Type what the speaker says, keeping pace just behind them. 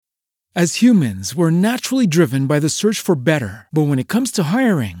As humans, we're naturally driven by the search for better. But when it comes to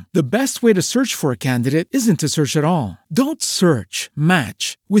hiring, the best way to search for a candidate isn't to search at all. Don't search,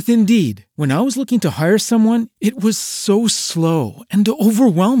 match with Indeed. When I was looking to hire someone, it was so slow and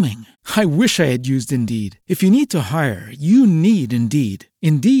overwhelming. I wish I had used Indeed. If you need to hire, you need Indeed.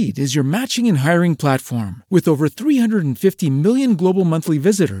 Indeed is your matching and hiring platform with over 350 million global monthly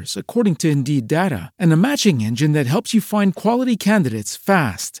visitors, according to Indeed data, and a matching engine that helps you find quality candidates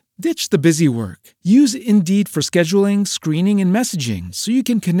fast. Ditch the busy work. Use Indeed for scheduling, screening, and messaging so you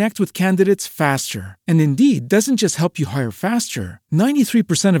can connect with candidates faster. And Indeed doesn't just help you hire faster.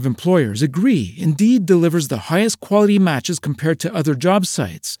 93% of employers agree Indeed delivers the highest quality matches compared to other job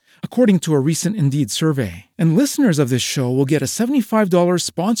sites, according to a recent Indeed survey. And listeners of this show will get a $75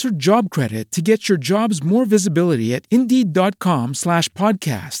 sponsored job credit to get your jobs more visibility at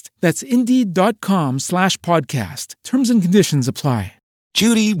Indeed.com/podcast. That's Indeed.com/podcast. Terms and conditions apply.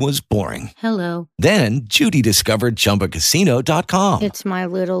 Judy was boring. Hello. Then Judy discovered ChumbaCasino.com. It's my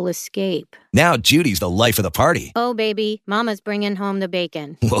little escape. Now Judy's the life of the party. Oh, baby, mama's bringing home the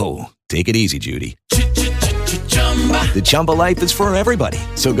bacon. Whoa, take it easy, Judy. The Chumba life is for everybody.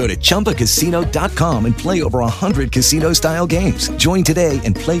 So go to ChumbaCasino.com and play over 100 casino-style games. Join today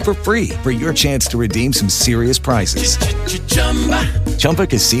and play for free for your chance to redeem some serious prizes.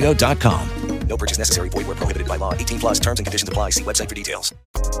 ChumbaCasino.com. No purchase necessary. Void where prohibited by law. 18 plus terms and conditions apply. See website for details.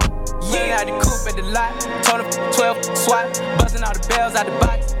 Yeah, I had the coupe at the lot. Told him 12 swat. Buzzing all the bells out the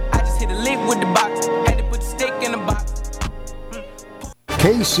box. I just hit a lick with the box. Had to put the stick in the box.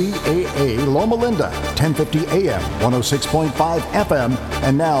 KCAA Loma Linda, 1050 AM, 106.5 FM,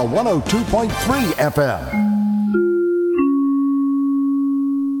 and now 102.3 FM.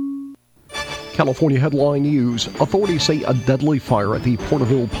 California headline news. Authorities say a deadly fire at the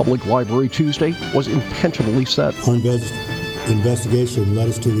Porterville Public Library Tuesday was intentionally set. Our investigation led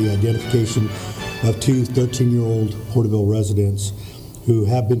us to the identification of two 13-year-old Porterville residents who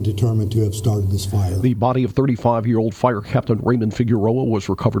have been determined to have started this fire. The body of 35-year-old Fire Captain Raymond Figueroa was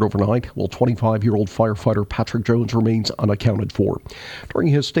recovered overnight, while 25-year-old firefighter Patrick Jones remains unaccounted for. During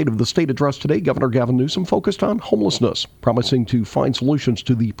his State of the State address today, Governor Gavin Newsom focused on homelessness, promising to find solutions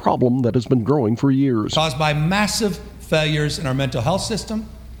to the problem that has been growing for years. Caused by massive failures in our mental health system,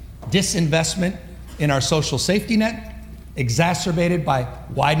 disinvestment in our social safety net, exacerbated by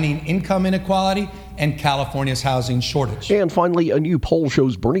widening income inequality and California's housing shortage. And finally, a new poll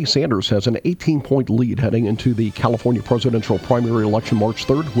shows Bernie Sanders has an 18-point lead heading into the California presidential primary election March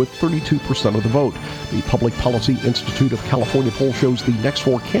 3rd with 32% of the vote. The Public Policy Institute of California poll shows the next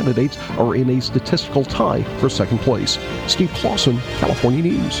four candidates are in a statistical tie for second place. Steve Clausen, California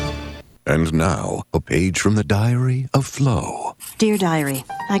News. And now, a page from the diary of Flo. Dear Diary,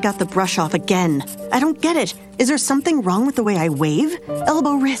 I got the brush off again. I don't get it. Is there something wrong with the way I wave?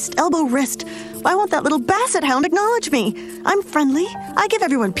 Elbow, wrist, elbow, wrist. Why won't that little basset hound acknowledge me? I'm friendly. I give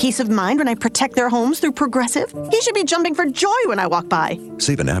everyone peace of mind when I protect their homes through Progressive. He should be jumping for joy when I walk by.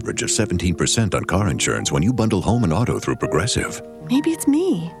 Save an average of 17% on car insurance when you bundle home and auto through Progressive. Maybe it's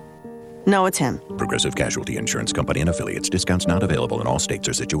me. No, it's him. Progressive Casualty Insurance Company and Affiliates. Discounts not available in all states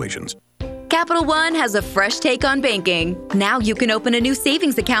or situations. Capital One has a fresh take on banking. Now you can open a new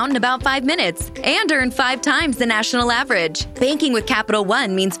savings account in about 5 minutes and earn 5 times the national average. Banking with Capital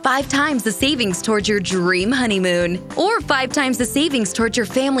One means 5 times the savings towards your dream honeymoon, or 5 times the savings towards your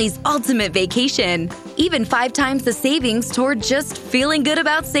family's ultimate vacation. Even 5 times the savings toward just feeling good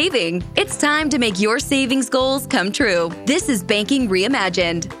about saving. It's time to make your savings goals come true. This is banking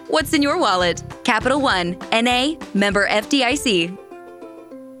reimagined. What's in your wallet? Capital One, N.A., member FDIC.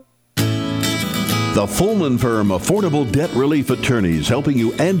 The Fullman Firm Affordable Debt Relief Attorneys, helping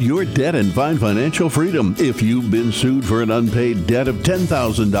you end your debt and find financial freedom. If you've been sued for an unpaid debt of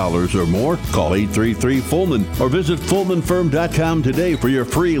 $10,000 or more, call 833-FULLMAN or visit FullmanFirm.com today for your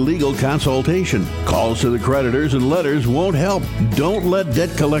free legal consultation. Calls to the creditors and letters won't help. Don't let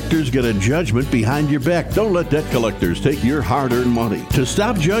debt collectors get a judgment behind your back. Don't let debt collectors take your hard-earned money. To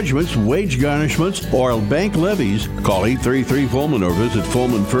stop judgments, wage garnishments, or bank levies, call 833-FULLMAN or visit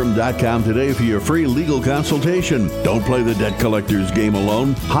FullmanFirm.com today for your free legal consultation. Don't play the debt collector's game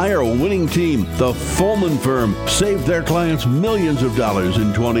alone. Hire a winning team. The Fullman Firm saved their clients millions of dollars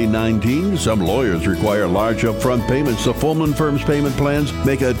in 2019. Some lawyers require large upfront payments. The Fullman Firm's payment plans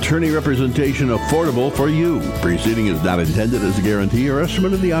make attorney representation affordable for you. Proceeding is not intended as a guarantee or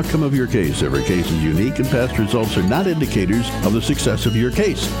estimate of the outcome of your case. Every case is unique, and past results are not indicators of the success of your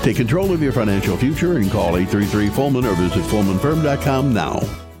case. Take control of your financial future and call 833-FULLMAN or visit FullmanFirm.com now.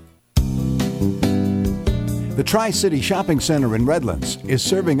 The Tri-City Shopping Center in Redlands is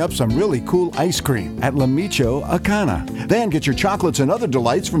serving up some really cool ice cream at La Micho Acana. Then get your chocolates and other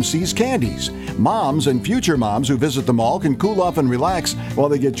delights from C's Candies. Moms and future moms who visit the mall can cool off and relax while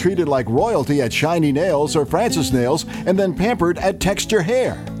they get treated like royalty at Shiny Nails or Francis Nails and then pampered at Texture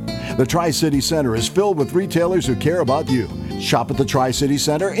Hair. The Tri-City Center is filled with retailers who care about you. Shop at the Tri-City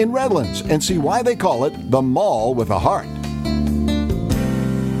Center in Redlands and see why they call it the Mall with a Heart.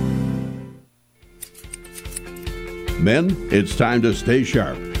 Men, it's time to stay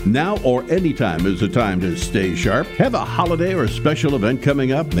sharp. Now or anytime is the time to stay sharp. Have a holiday or special event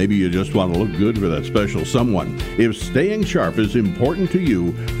coming up? Maybe you just want to look good for that special someone. If staying sharp is important to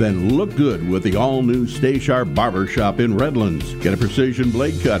you, then look good with the all-new Stay Sharp Barber Shop in Redlands. Get a precision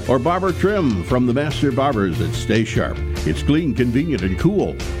blade cut or barber trim from the master barbers at Stay Sharp. It's clean, convenient, and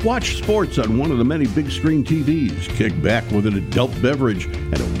cool. Watch sports on one of the many big screen TVs. Kick back with an adult beverage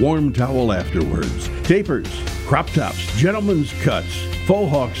and a warm towel afterwards. Tapers, crop tops, gentlemen's cuts, faux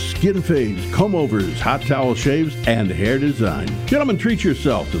hawks, skin fades, comb-overs, hot towel shaves, and hair design. Gentlemen, treat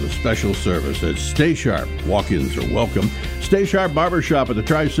yourself to the special service at Stay Sharp. Walk-ins are welcome. Stay Sharp Barbershop at the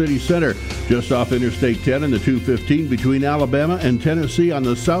Tri-City Center, just off Interstate 10 and the 215 between Alabama and Tennessee on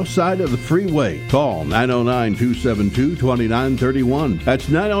the south side of the freeway. Call 909-272-2931. That's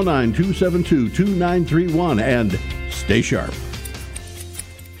 909-272-2931 and stay sharp.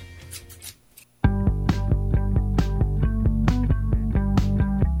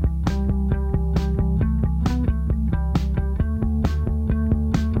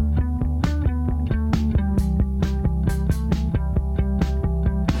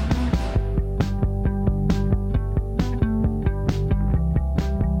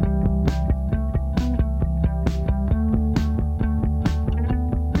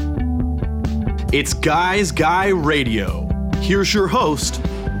 It's Guys Guy Radio. Here's your host,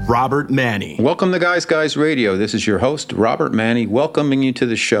 Robert Manni. Welcome to Guys Guys Radio. This is your host, Robert Manni, welcoming you to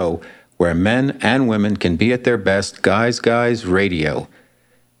the show where men and women can be at their best, Guys Guys Radio.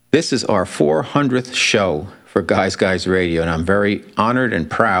 This is our 400th show for Guys Guys Radio, and I'm very honored and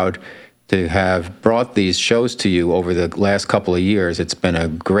proud to have brought these shows to you over the last couple of years. It's been a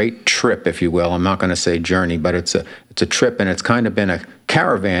great trip, if you will. I'm not going to say journey, but it's a trip, and it's kind of been a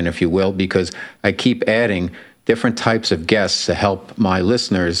caravan, if you will, because I keep adding different types of guests to help my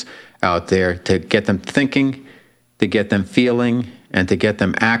listeners out there, to get them thinking, to get them feeling, and to get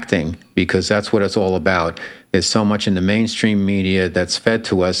them acting, because that's what it's all about. There's so much in the mainstream media that's fed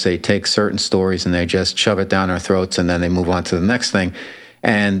to us. They take certain stories and they just shove it down our throats, and then they move on to the next thing.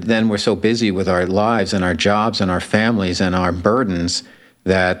 And then we're so busy with our lives and our jobs and our families and our burdens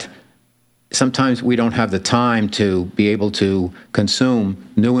that sometimes we don't have the time to be able to consume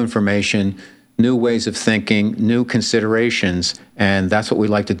new information, new ways of thinking, new considerations. And that's what we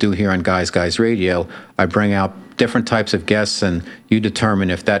like to do here on Guys Guys Radio. I bring out different types of guests, and you determine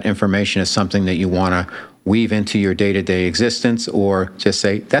if that information is something that you want to weave into your day-to-day existence, or just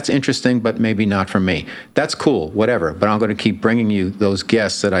say, that's interesting, but maybe not for me. That's cool, whatever. But I'm going to keep bringing you those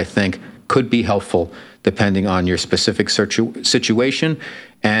guests that I think could be helpful depending on your specific situation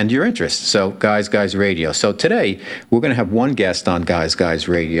and your interests. So Guys Guys Radio. So today, we're going to have one guest on Guys Guys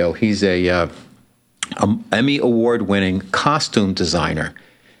Radio. He's a Emmy Award-winning costume designer.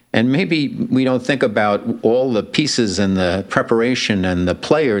 And maybe we don't think about all the pieces and the preparation and the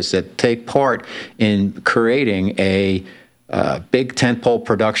players that take part in creating a big tentpole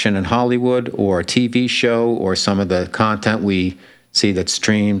production in Hollywood, or a TV show, or some of the content we see that's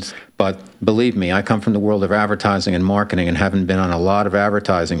streamed. But believe me, I come from the world of advertising and marketing and haven't been on a lot of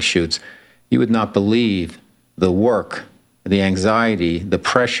advertising shoots. You would not believe the work, the anxiety, the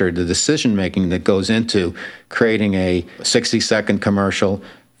pressure, the decision-making that goes into creating a 60-second commercial,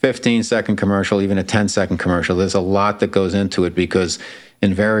 15-second commercial, even a 10-second commercial. There's a lot that goes into it, because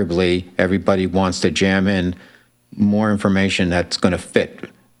invariably everybody wants to jam in more information that's going to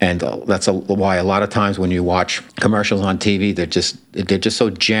fit. And that's why a lot of times when you watch commercials on TV, they're just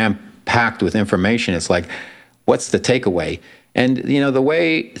so jam-packed with information. It's like, what's the takeaway? And, you know, the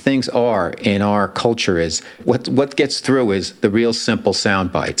way things are in our culture is what gets through is the real simple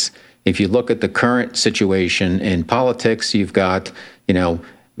sound bites. If you look at the current situation in politics, you've got,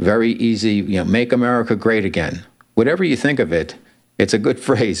 very easy, make America great again. Whatever you think of it, it's a good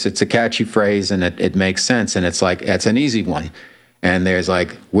phrase. It's a catchy phrase, and it makes sense. And it's like, it's an easy one. And there's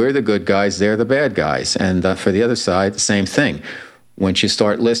like, we're the good guys, they're the bad guys. And for the other side, the same thing. Once you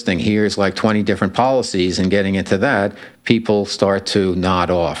start listing, here's like 20 different policies, and getting into that, people start to nod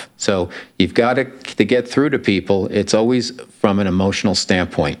off. So you've got to get through to people, it's always from an emotional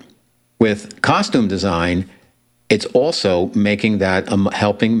standpoint. With costume design, it's also making that,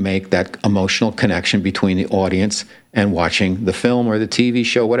 helping make that emotional connection between the audience and watching the film or the TV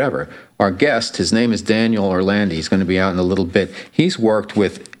show, whatever. Our guest, his name is Daniel Orlandi. He's going to be out in a little bit. He's worked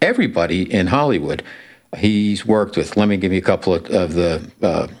with everybody in Hollywood. He's worked with, let me give you a couple of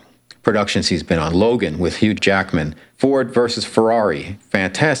the productions he's been on. Logan with Hugh Jackman. Ford versus Ferrari,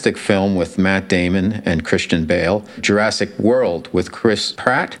 fantastic film with Matt Damon and Christian Bale. Jurassic World with Chris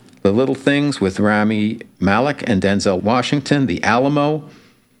Pratt. The Little Things with Rami Malek and Denzel Washington. The Alamo.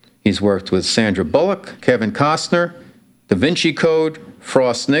 He's worked with Sandra Bullock, Kevin Costner. Da Vinci Code,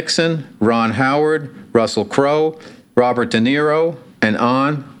 Frost Nixon, Ron Howard, Russell Crowe, Robert De Niro, and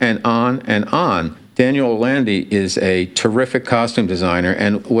on and on and on. Daniel Orlandi is a terrific costume designer,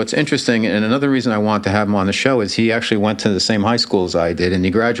 and what's interesting, and another reason I want to have him on the show, is he actually went to the same high school as I did, and he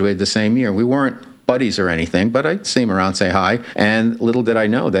graduated the same year. We weren't buddies or anything, but I'd see him around, say hi, and little did I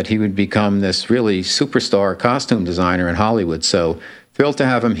know that he would become this really superstar costume designer in Hollywood. So thrilled to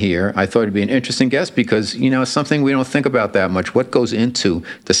have him here. I thought it'd be an interesting guest because, it's something we don't think about that much. What goes into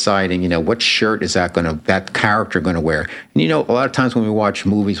deciding, what shirt is that character going to wear? And, a lot of times when we watch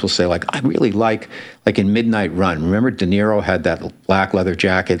movies, we'll say, I really like in Midnight Run. Remember De Niro had that black leather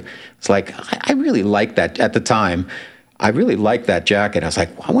jacket? It's I really like that at the time. I really liked that jacket. I was like,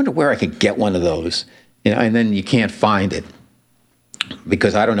 I wonder where I could get one of those. And then you can't find it,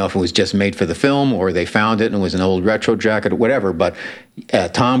 because I don't know if it was just made for the film or they found it and it was an old retro jacket or whatever. But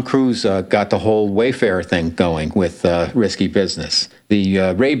Tom Cruise got the whole Wayfarer thing going with Risky Business.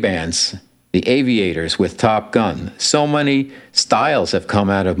 The Ray-Bans, the Aviators with Top Gun. So many styles have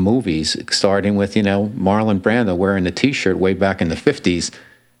come out of movies, starting with, Marlon Brando wearing the T-shirt way back in the 50s,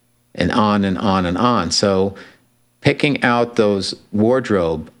 and on and on and on. So picking out those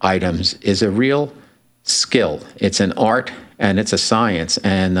wardrobe items is a real skill. It's an art and it's a science.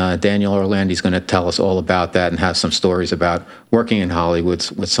 And Daniel Orlandi is going to tell us all about that and have some stories about working in Hollywood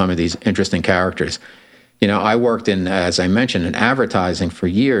with some of these interesting characters. I worked in, as I mentioned, in advertising for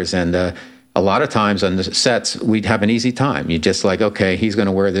years, and a lot of times on the sets, we'd have an easy time. You're just okay, he's going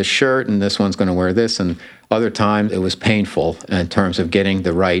to wear this shirt and this one's going to wear this. And other times it was painful in terms of getting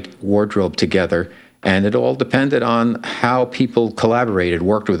the right wardrobe together. And it all depended on how people collaborated,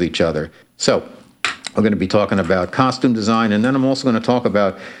 worked with each other. So we're going to be talking about costume design, and then I'm also going to talk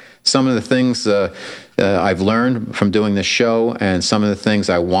about some of the things I've learned from doing this show and some of the things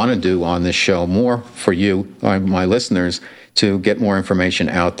I want to do on this show more for you, my listeners, to get more information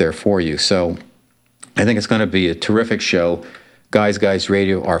out there for you. So I think it's going to be a terrific show. Guys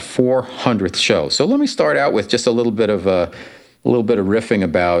Radio, our 400th show. So let me start out with just a little bit of riffing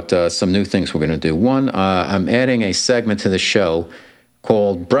about some new things we're going to do. One, I'm adding a segment to the show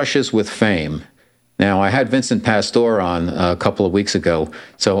called Brushes with Fame. Now, I had Vincent Pastore on a couple of weeks ago,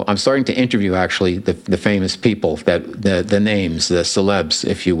 so I'm starting to interview, actually, the famous people, the names, the celebs,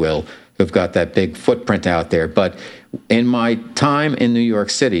 if you will, who've got that big footprint out there. But in my time in New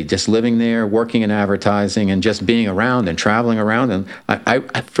York City, just living there, working in advertising, and just being around and traveling around, and I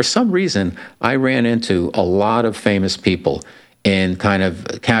for some reason, I ran into a lot of famous people in kind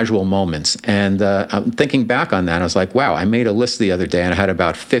of casual moments. And I'm thinking back on that, I was like, wow, I made a list the other day and I had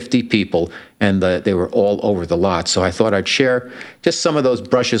about 50 people, and they were all over the lot. So I thought I'd share just some of those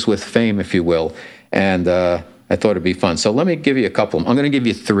brushes with fame, if you will. And I thought it'd be fun. So let me give you a couple. I'm going to give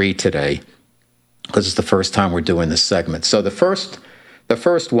you 3 today because it's the first time we're doing this segment. So the first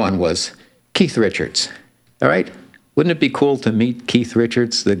one was Keith Richards. All right? Wouldn't it be cool to meet Keith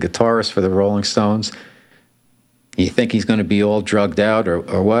Richards, the guitarist for the Rolling Stones? You think he's going to be all drugged out or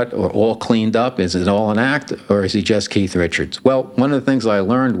what? Or all cleaned up? Is it all an act? Or is he just Keith Richards? Well, one of the things I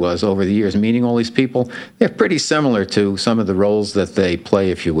learned was over the years meeting all these people, they're pretty similar to some of the roles that they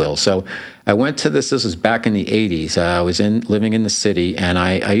play, if you will. So I went to this was back in the 80s. I was living in the city, and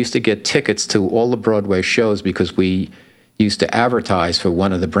I used to get tickets to all the Broadway shows because we used to advertise for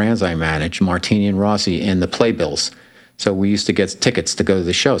one of the brands I managed, Martini and Rossi, in the playbills. So we used to get tickets to go to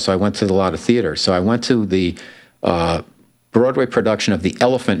the show. So I went to a lot of theater. So I went to the Broadway production of The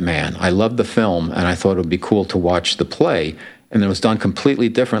Elephant Man. I loved the film, and I thought it would be cool to watch the play. And it was done completely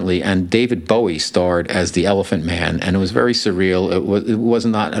differently, and David Bowie starred as the Elephant Man, and it was very surreal. It was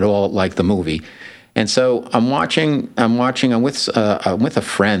not at all like the movie. And so I'm with a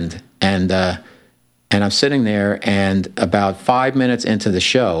friend, and I'm sitting there, and about 5 minutes into the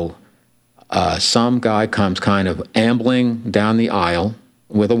show, some guy comes kind of ambling down the aisle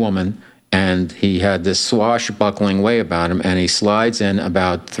with a woman, and he had this swashbuckling way about him, and he slides in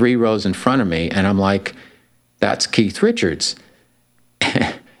about 3 rows in front of me, and I'm like, that's Keith Richards.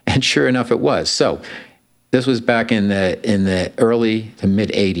 And sure enough, it was. So this was back in the early to mid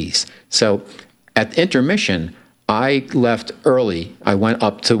 80s. So at intermission, I left early. I went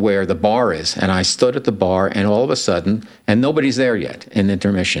up to where the bar is, and I stood at the bar, and all of a sudden, and nobody's there yet in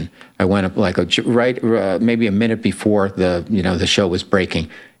intermission. I went up like maybe a minute before the show was breaking,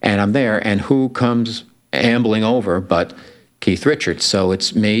 and I'm there, and who comes ambling over but Keith Richards? So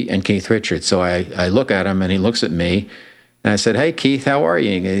it's me and Keith Richards. So I look at him, and he looks at me, and I said, "Hey, Keith, how are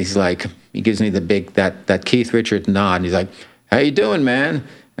you?" And he's like, he gives me the big that Keith Richards nod, and he's like, "How you doing, man?"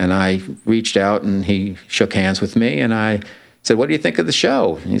 And I reached out, and he shook hands with me, and I said, "What do you think of the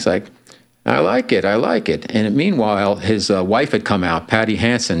show?" And he's like, I like it. And meanwhile, his wife had come out, Patty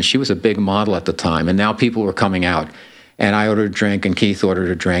Hansen. She was a big model at the time, and now people were coming out. And I ordered a drink, and Keith ordered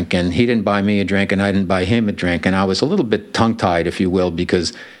a drink, and he didn't buy me a drink, and I didn't buy him a drink. And I was a little bit tongue-tied, if you will,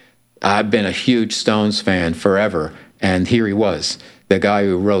 because I've been a huge Stones fan forever. And here he was, the guy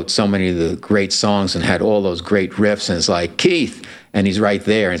who wrote so many of the great songs and had all those great riffs. And it's like, Keith, and he's right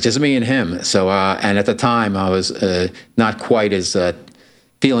there. It's just me and him. So, and at the time, I was not quite as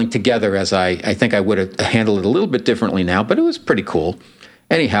feeling together as I think I would have handled it a little bit differently now, but it was pretty cool.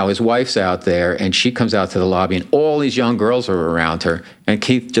 Anyhow, his wife's out there, and she comes out to the lobby, and all these young girls are around her. And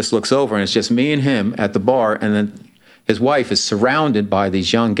Keith just looks over, and it's just me and him at the bar, and then his wife is surrounded by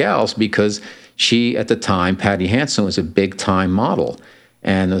these young gals because she, at the time, Patty Hansen, was a big-time model.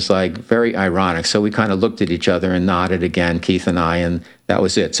 And it was like very ironic. So we kind of looked at each other and nodded again, Keith and I, and that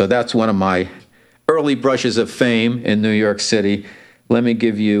was it. So that's one of my early brushes of fame in New York City. Let me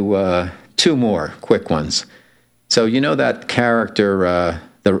give you two more quick ones. So you know that character,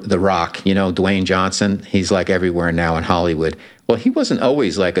 The Rock, Dwayne Johnson? He's like everywhere now in Hollywood. Well, he wasn't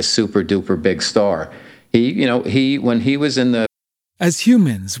always like a super-duper big star. When he was in the... As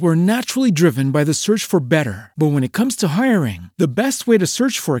humans, we're naturally driven by the search for better. But when it comes to hiring, the best way to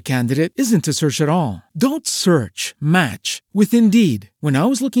search for a candidate isn't to search at all. Don't search, match with Indeed. When I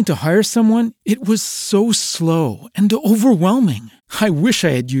was looking to hire someone, it was so slow and overwhelming. I wish I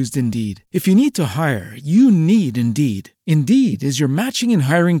had used Indeed. If you need to hire, you need Indeed. Indeed is your matching and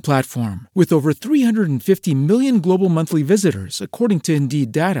hiring platform with over 350 million global monthly visitors, according to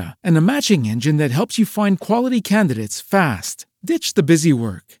Indeed data, and a matching engine that helps you find quality candidates fast. Ditch the busy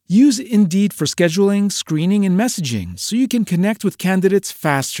work. Use Indeed for scheduling, screening, and messaging so you can connect with candidates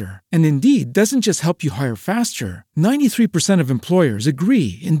faster. And Indeed doesn't just help you hire faster. 93% of employers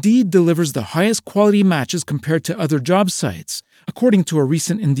agree Indeed delivers the highest quality matches compared to other job sites, according to a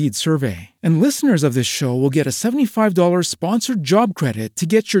recent Indeed survey. And listeners of this show will get a $75 sponsored job credit to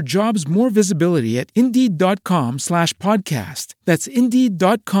get your jobs more visibility at Indeed.com/podcast. That's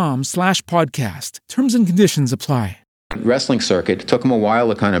Indeed.com/podcast. Terms and conditions apply. Wrestling circuit. It took him a while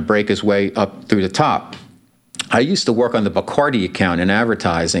to kind of break his way up through the top. I used to work on the Bacardi account in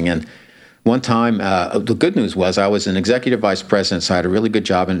advertising, and one time, the good news was I was an executive vice president, so I had a really good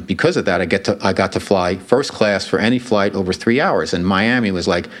job, and because of that, I got to fly first class for any flight over 3 hours, and Miami was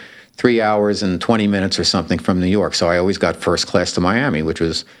like 3 hours and 20 minutes or something from New York, so I always got first class to Miami, which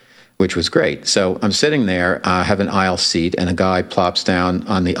was great. So I'm sitting there, I have an aisle seat, and a guy plops down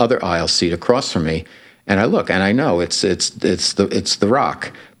on the other aisle seat across from me. And I look, and I know it's The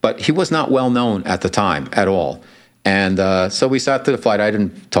Rock, but he was not well known at the time at all. And so we sat through the flight. I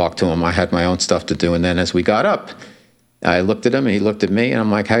didn't talk to him. I had my own stuff to do. And then as we got up, I looked at him, and he looked at me, and I'm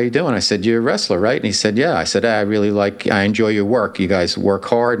like, "How you doing?" I said, "You're a wrestler, right?" And he said, "Yeah." I said, I enjoy your work. You guys work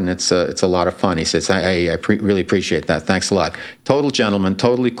hard, and it's a lot of fun." He says, I really appreciate that. Thanks a lot. Total gentleman,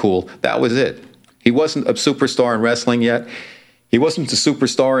 totally cool. That was it. He wasn't a superstar in wrestling yet. He wasn't a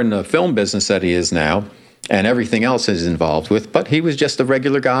superstar in the film business that he is now, and everything else he's involved with, but he was just a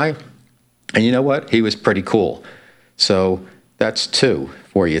regular guy. And you know what? He was pretty cool. So that's two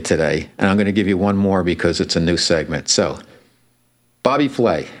for you today. And I'm going to give you one more because it's a new segment. So, Bobby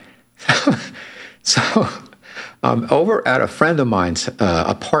Flay. So I'm over at a friend of mine's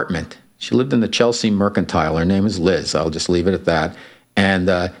apartment. She lived in the Chelsea Mercantile. Her name is Liz. I'll just leave it at that. And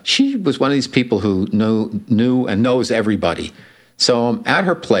she was one of these people who knew and knows everybody. So I'm at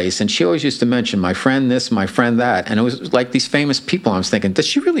her place, and she always used to mention my friend this, my friend that. And it was like these famous people. I was thinking, does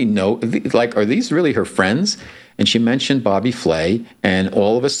she really know? Like, are these really her friends? And she mentioned Bobby Flay, and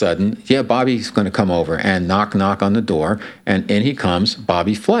all of a sudden, yeah, Bobby's going to come over, and knock on the door, and in he comes,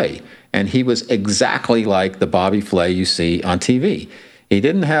 Bobby Flay. And he was exactly like the Bobby Flay you see on TV. He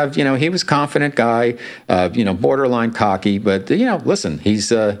didn't have, he was a confident guy, borderline cocky, but, listen,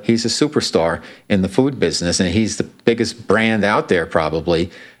 he's a superstar in the food business, and he's the biggest brand out there probably.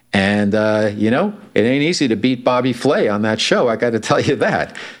 And, it ain't easy to beat Bobby Flay on that show. I got to tell you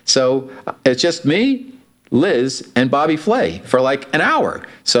that. So it's just me, Liz and Bobby Flay for like an hour.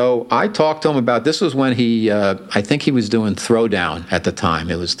 So I talked to him about, this was when he, I think he was doing Throwdown at the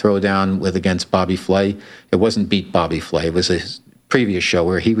time. It was Throwdown against Bobby Flay. It wasn't Beat Bobby Flay. It was a previous show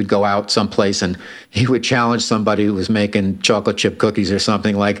where he would go out someplace and he would challenge somebody who was making chocolate chip cookies or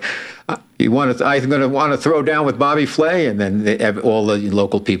something like, I'm going to want to throw down with Bobby Flay. And then all the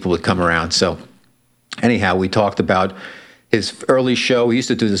local people would come around. So anyhow, we talked about his early show. He used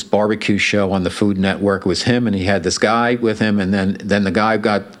to do this barbecue show on the Food Network. It was him, and he had this guy with him, and then the guy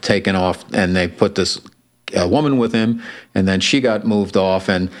got taken off, and they put this woman with him, and then she got moved off.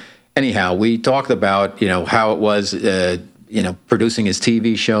 And anyhow, we talked about, how it was, producing his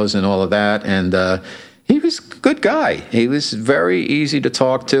TV shows and all of that. And he was a good guy. He was very easy to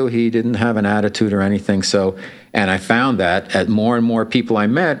talk to. He didn't have an attitude or anything. And I found that at more and more people I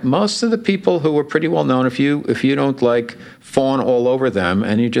met, most of the people who were pretty well known, if you don't like fawn all over them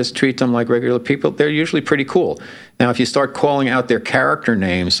and you just treat them like regular people, they're usually pretty cool. Now, if you start calling out their character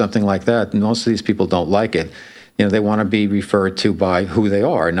names, something like that, most of these people don't like it. They want to be referred to by who they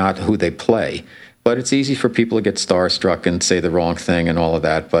are, not who they play. But it's easy for people to get starstruck and say the wrong thing and all of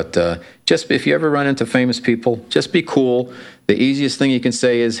that. But just if you ever run into famous people, just be cool. The easiest thing you can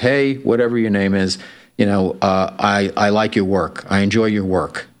say is, hey, whatever your name is, I like your work. I enjoy your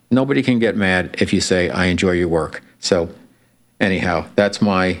work. Nobody can get mad if you say, I enjoy your work. So anyhow, that's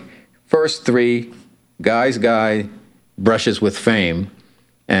my first 3 guy brushes with fame.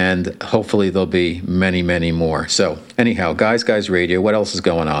 And hopefully there'll be many, many more. So anyhow, Guys Radio, what else is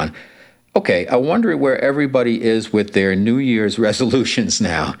going on? Okay, I wonder where everybody is with their New Year's resolutions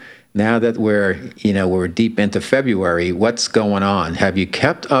now. Now that we're deep into February, what's going on? Have you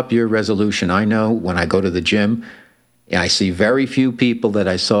kept up your resolution? I know when I go to the gym, I see very few people that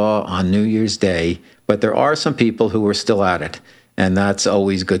I saw on New Year's Day, but there are some people who are still at it. And that's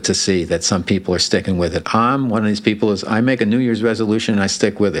always good to see that some people are sticking with it. I'm one of these people I make a New Year's resolution and I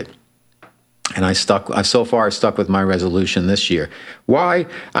stick with it. And so far I stuck with my resolution this year. Why?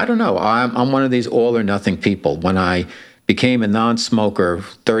 I don't know. I'm one of these all or nothing people. When I became a non-smoker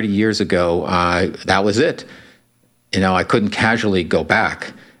 30 years ago, that was it. I couldn't casually go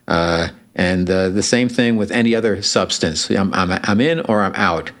back. And the same thing with any other substance. I'm in or I'm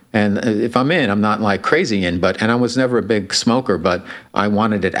out. And if I'm in, I'm not like crazy in, and I was never a big smoker, but I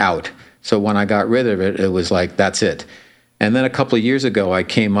wanted it out. So when I got rid of it, it was like, that's it. And then a couple of years ago, I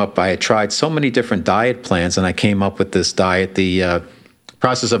had tried so many different diet plans, and I came up with this diet, the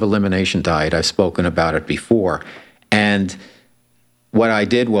process of elimination diet. I've spoken about it before. And what I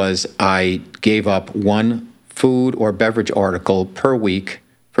did was I gave up one food or beverage article per week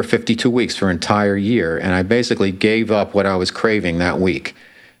for 52 weeks, for an entire year. And I basically gave up what I was craving that week.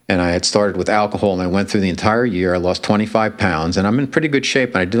 And I had started with alcohol, and I went through the entire year. I lost 25 pounds, and I'm in pretty good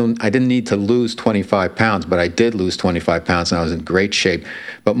shape. And I didn't need to lose 25 pounds, but I did lose 25 pounds, and I was in great shape.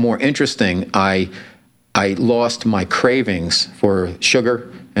 But more interesting, I lost my cravings for sugar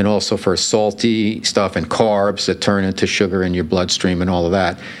and also for salty stuff and carbs that turn into sugar in your bloodstream and all of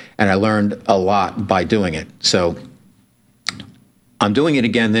that. And I learned a lot by doing it. So I'm doing it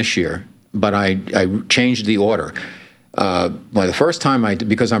again this year, but I changed the order. The first time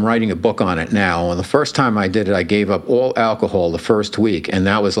because I'm writing a book on it now, and the first time I did it, I gave up all alcohol the first week, and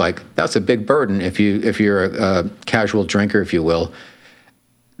that was that's a big burden if you're a casual drinker, if you will,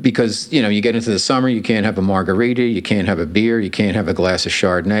 because you get into the summer, you can't have a margarita, you can't have a beer, you can't have a glass of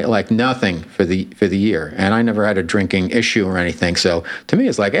Chardonnay, like nothing for the year. And I never had a drinking issue or anything, so to me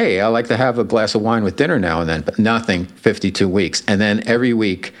it's like, hey, I like to have a glass of wine with dinner now and then, but nothing 52 weeks, and then every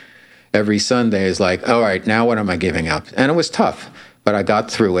week. Every Sunday is like, all right, now what am I giving up? And it was tough, but I got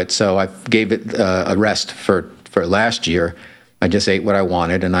through it. So I gave it a rest for last year. I just ate what I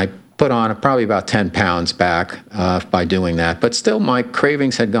wanted, and I put on probably about 10 pounds back by doing that. But still, my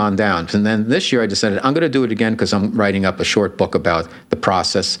cravings had gone down. And then this year I decided I'm going to do it again because I'm writing up a short book about the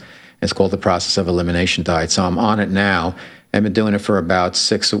process. It's called The Process of Elimination Diet. So I'm on it now. I've been doing it for about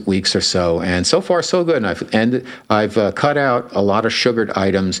 6 weeks or so, and so far so good. And I've cut out a lot of sugared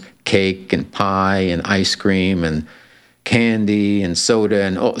items, cake and pie and ice cream and candy and soda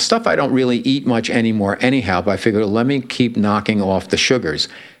and stuff I don't really eat much anymore anyhow, but I figured let me keep knocking off the sugars.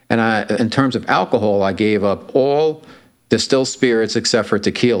 And in terms of alcohol, I gave up all distilled spirits except for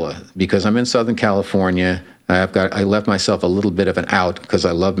tequila because I'm in Southern California. I left myself a little bit of an out because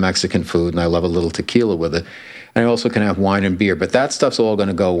I love Mexican food and I love a little tequila with it. And I also can have wine and beer, but that stuff's all going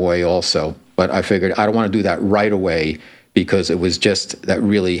to go away also. But I figured I don't want to do that right away because it was just that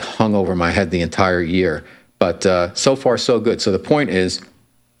really hung over my head the entire year. But so far, so good. So the point is,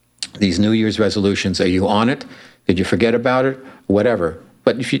 these New Year's resolutions, are you on it? Did you forget about it? Whatever.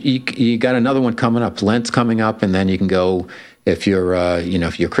 but if you got another one coming up, Lent's coming up, and then you can go. If you're,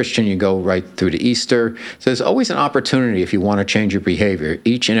 if you're Christian, you go right through to Easter. So there's always an opportunity if you want to change your behavior.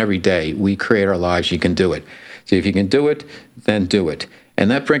 Each and every day, we create our lives. You can do it. So if you can do it, then do it.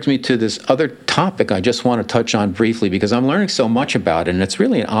 And that brings me to this other topic I just want to touch on briefly because I'm learning so much about it, and it's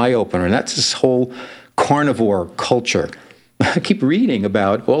really an eye-opener, and that's this whole carnivore culture. I keep reading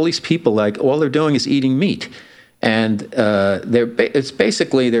about all these people, like all they're doing is eating meat. And it's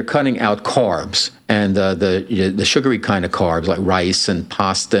basically they're cutting out carbs and the sugary kind of carbs like rice and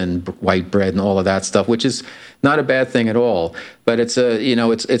pasta and white bread and all of that stuff, which is not a bad thing at all. But it's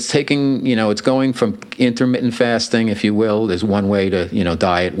it's going from intermittent fasting, if you will. There's one way to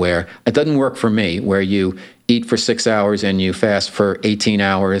diet where it doesn't work for me, where you eat for 6 hours and you fast for 18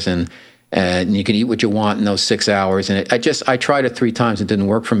 hours and you can eat what you want in those 6 hours. And I tried it 3 times. It didn't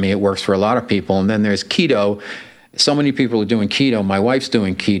work for me. It works for a lot of people. And then there's keto. So many people are doing keto. My wife's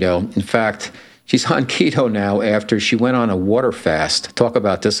doing keto. In fact, she's on keto now after she went on a water fast. Talk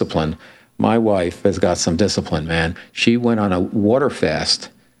about discipline. My wife has got some discipline, man. She went on a water fast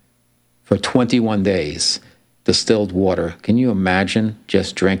for 21 days, distilled water. Can you imagine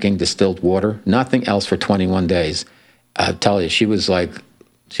just drinking distilled water? Nothing else for 21 days. I tell you, she was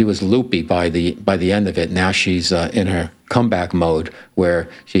loopy by the end of it. Now she's in her comeback mode where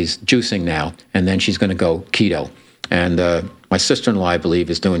she's juicing now, and then she's going to go keto. And my sister-in-law, I believe,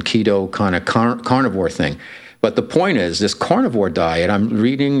 is doing keto kind of carnivore thing. But the point is, this carnivore diet, I'm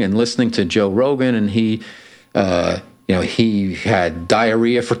reading and listening to Joe Rogan, and he had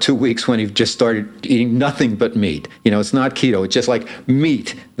diarrhea for 2 weeks when he just started eating nothing but meat. It's not keto. It's just like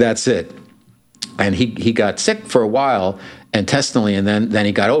meat. That's it. And he got sick for a while intestinally, and then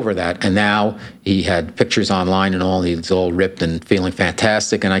he got over that. And now he had pictures online and all. He's all ripped and feeling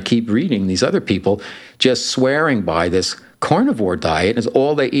fantastic. And I keep reading these other people just swearing by this carnivore diet, as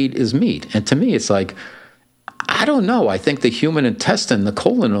all they eat is meat. And to me, it's like, I don't know. I think the human intestine, the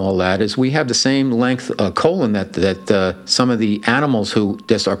colon and all that, is we have the same length colon that some of the animals who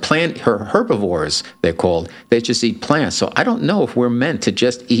just are herbivores, they're called. They just eat plants. So I don't know if we're meant to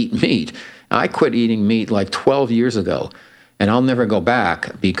just eat meat. I quit eating meat like 12 years ago, and I'll never go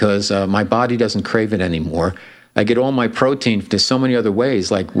back because my body doesn't crave it anymore. I get all my protein. There's so many other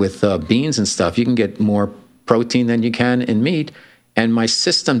ways, like with beans and stuff. You can get more protein than you can in meat, and my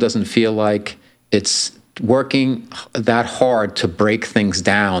system doesn't feel like it's working that hard to break things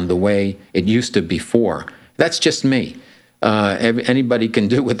down the way it used to before. That's just me. Anybody can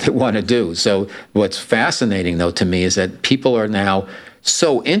do what they want to do. So what's fascinating, though, to me is that people are now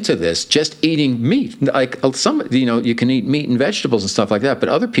so into this, just eating meat. Like some, you can eat meat and vegetables and stuff like that, but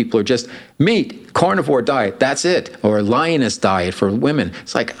other people are just meat, carnivore diet, that's it, or lioness diet for women.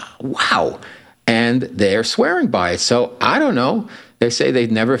 It's like, wow. And they're swearing by it. So I don't know. They say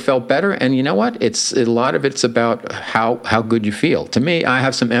they've never felt better, and you know what? A lot of it's about how good you feel. To me, I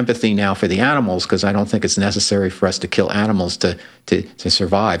have some empathy now for the animals because I don't think it's necessary for us to kill animals to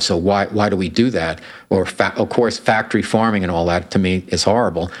survive. So why do we do that? Or of course, factory farming and all that to me is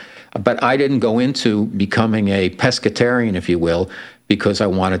horrible. But I didn't go into becoming a pescatarian, if you will, because I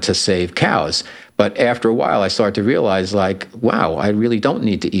wanted to save cows. But after a while, I started to realize, like, wow, I really don't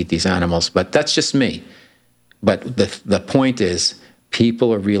need to eat these animals. But that's just me. But the point is,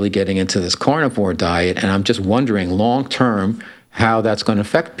 people are really getting into this carnivore diet, and I'm just wondering long term how that's going to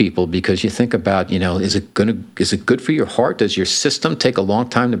affect people, because you think about, is it good for your heart? Does your system take a long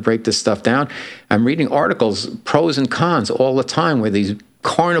time to break this stuff down? I'm reading articles, pros and cons all the time, where these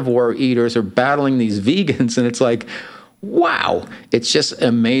carnivore eaters are battling these vegans, and it's like, wow, it's just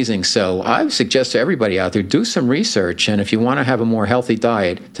amazing. So I would suggest to everybody out there, do some research. And if you want to have a more healthy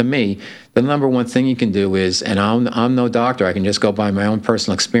diet, to me, the number one thing you can do is, and I'm no doctor, I can just go by my own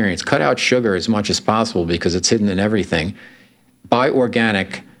personal experience, cut out sugar as much as possible because it's hidden in everything. Buy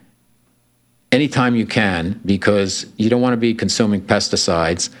organic anytime you can because you don't want to be consuming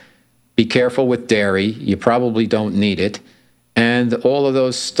pesticides. Be careful with dairy. You probably don't need it. And all of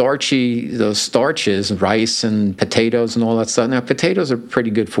those starches, rice and potatoes and all that stuff. Now, potatoes are pretty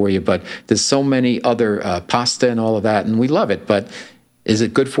good for you, but there's so many other pasta and all of that, and we love it. But is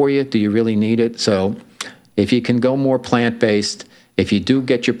it good for you? Do you really need it? So if you can go more plant-based, if you do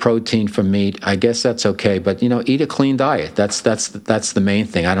get your protein from meat, I guess that's okay. But, eat a clean diet. That's the main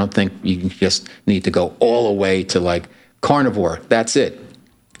thing. I don't think you just need to go all the way to, like, carnivore. That's it.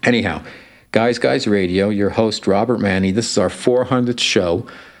 Anyhow. Guys Radio, your host, Robert Manni. This is our 400th show.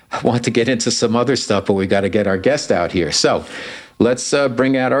 I want to get into some other stuff, but we got to get our guest out here. So let's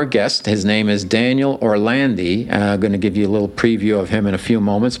bring out our guest. His name is Daniel Orlandi. I'm going to give you a little preview of him in a few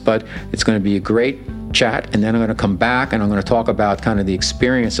moments, but it's going to be a great chat, and then I'm going to come back and I'm going to talk about kind of the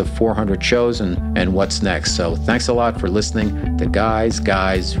experience of 400 shows and what's next. So thanks a lot for listening to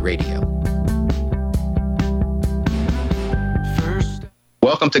Guys Radio.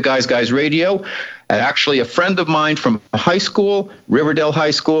 Welcome to Guys Radio. And actually, a friend of mine from high school, Riverdale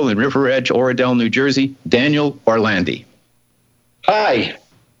High School in River Edge, Oradell, New Jersey, Daniel Orlandi. Hi.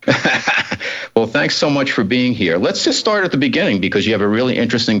 Well, thanks so much for being here. Let's just start at the beginning because you have a really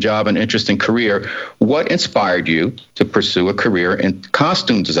interesting job and interesting career. What inspired you to pursue a career in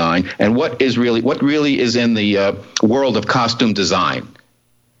costume design, and what really is in the world of costume design?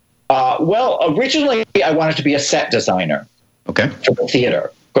 Well, originally I wanted to be a set designer. Okay. For the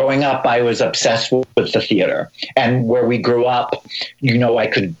theater. Growing up, I was obsessed with the theater. And where we grew up, I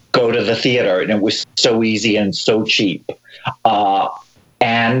could go to the theater, and it was so easy and so cheap.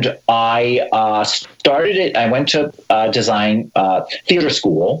 And I started it. I went to design theater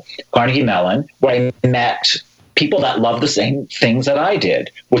school, Carnegie Mellon, where I met people that loved the same things that I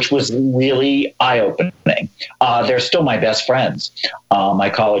did, which was really eye-opening. They're still my best friends, my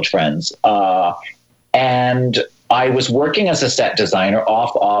college friends. And I was working as a set designer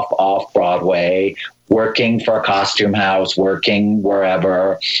off Broadway, working for a costume house, working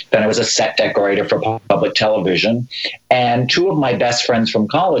wherever. Then I was a set decorator for public television. And two of my best friends from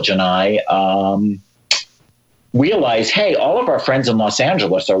college and I realized, hey, all of our friends in Los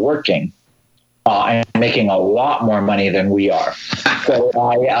Angeles are working and making a lot more money than we are.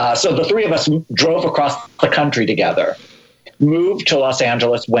 So the three of us drove across the country together, moved to Los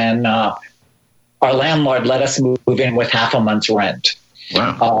Angeles when our landlord let us move in with half a month's rent.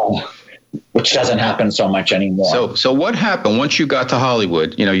 Wow. Which doesn't happen so much anymore. So what happened once you got to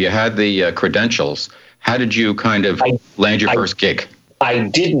Hollywood? You had the credentials. How did you kind of land your first gig? I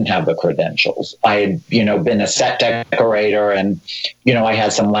didn't have the credentials. I had, been a set decorator, and, I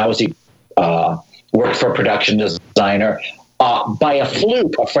had some lousy work for a production designer. By a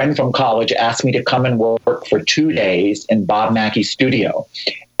fluke, a friend from college asked me to come and work for 2 days in Bob Mackey's studio.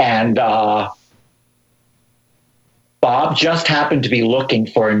 And Bob just happened to be looking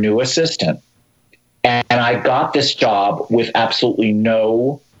for a new assistant. And I got this job with absolutely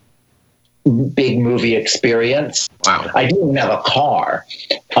no big movie experience. Wow. I didn't even have a car.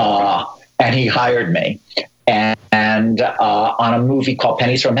 And he hired me. And on a movie called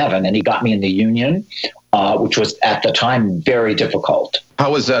Pennies from Heaven. And he got me in the union, which was at the time very difficult.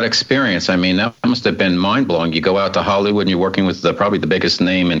 How was that experience? I mean, that must have been mind-blowing. You go out to Hollywood and you're working with probably the biggest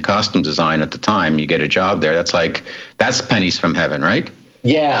name in costume design at the time. You get a job there. That's Pennies from Heaven, right?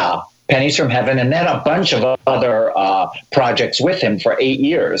 Yeah, Pennies from Heaven. And then a bunch of other projects with him for 8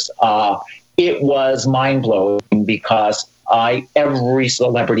 years. It was mind-blowing because every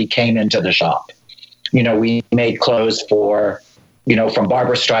celebrity came into the shop. We made clothes for, from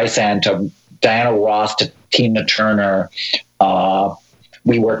Barbra Streisand to Diana Ross to Tina Turner.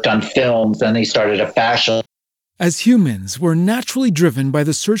 We worked on films, then they started a fashion. As humans, we're naturally driven by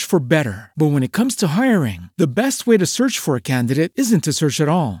the search for better. But when it comes to hiring, the best way to search for a candidate isn't to search at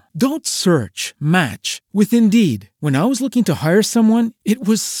all. Don't search, match with Indeed. When I was looking to hire someone, it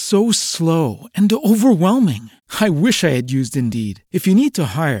was so slow and overwhelming. I wish I had used Indeed. If you need to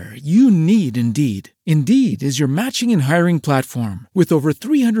hire, you need Indeed. Indeed is your matching and hiring platform with over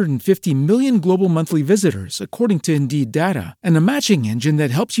 350 million global monthly visitors, according to Indeed data, and a matching engine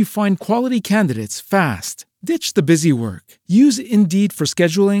that helps you find quality candidates fast. Ditch the busy work. Use Indeed for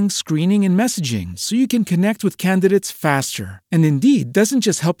scheduling, screening, and messaging so you can connect with candidates faster. And Indeed doesn't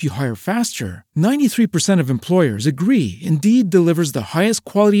just help you hire faster. 93% of employers agree Indeed delivers the highest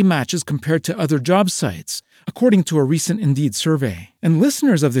quality matches compared to other job sites, according to a recent Indeed survey. And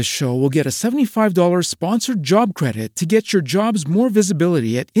listeners of this show will get a $75 sponsored job credit to get your jobs more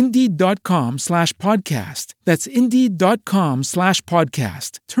visibility at Indeed.com/podcast. That's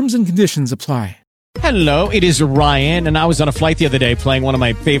Indeed.com/podcast. Terms and conditions apply. Hello, it is Ryan, and I was on a flight the other day playing one of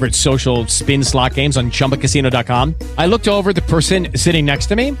my favorite social spin slot games on ChumbaCasino.com. I looked over at the person sitting next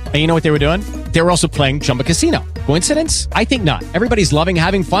to me, and you know what they were doing? They were also playing Chumba Casino. Coincidence? I think not. Everybody's loving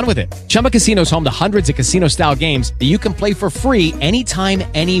having fun with it. Chumba Casino is home to hundreds of casino-style games that you can play for free anytime,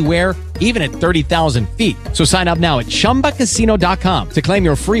 anywhere, even at 30,000 feet. So sign up now at ChumbaCasino.com to claim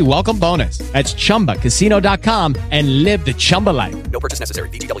your free welcome bonus. That's ChumbaCasino.com and live the Chumba life. No purchase necessary.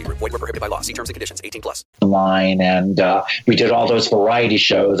 VGW. Void where prohibited by law. See terms and conditions. 18+. Line, and we did all those variety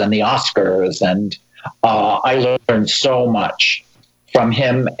shows and the Oscars, and I learned so much from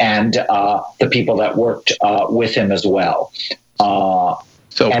him and the people that worked with him as well.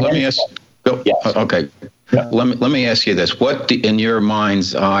 Let me ask. Yes. Okay. Let me ask you this: what, in your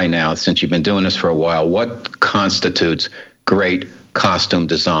mind's eye now, since you've been doing this for a while, what constitutes great costume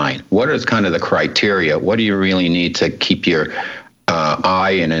design? What is kind of the criteria? What do you really need to keep your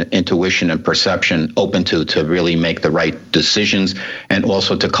eye and intuition and perception open to really make the right decisions, and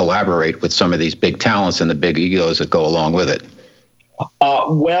also to collaborate with some of these big talents and the big egos that go along with it?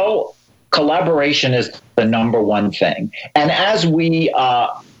 Well, collaboration is the number one thing. And as we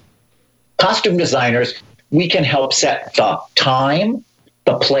costume designers, we can help set the time,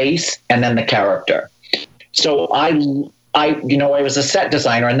 the place, and then the character. So I was a set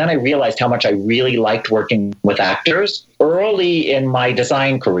designer, and then I realized how much I really liked working with actors. Early in my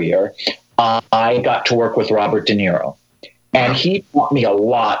design career, I got to work with Robert De Niro, and he taught me a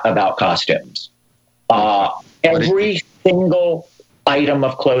lot about costumes. Every single item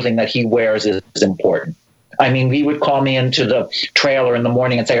of clothing that he wears is important. I mean, he would call me into the trailer in the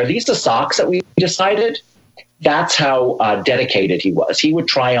morning and say, "Are these the socks that we decided?" That's how dedicated he was. He would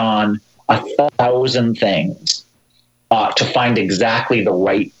try on 1,000 things to find exactly the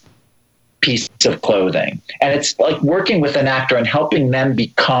right piece of clothing. And it's like working with an actor and helping them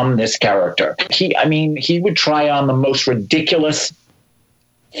become this character. He would try on the most ridiculous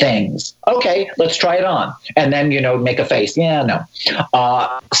things. Okay, let's try it on. And then, make a face. Yeah, no.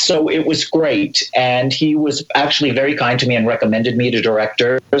 So it was great. And he was actually very kind to me and recommended me to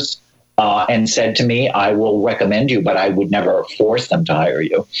directors and said to me, "I will recommend you, but I would never force them to hire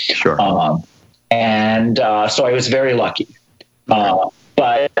you." Sure. So I was very lucky.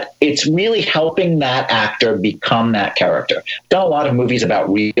 But it's really helping that actor become that character. I've done a lot of movies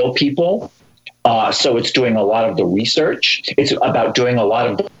about real people. So it's doing a lot of the research. It's about doing a lot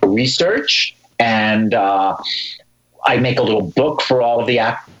of the research. And I make a little book for all of the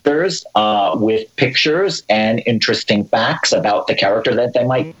actors with pictures and interesting facts about the character that they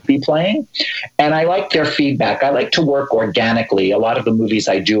might be playing. And I like their feedback. I like to work organically. A lot of the movies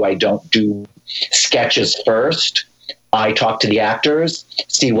I don't do sketches first. I talk to the actors,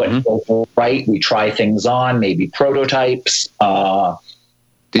 see what goes right. We try things on, maybe prototypes.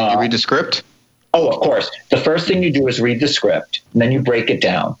 Did you read the script? Oh, of course. The first thing you do is read the script, and then you break it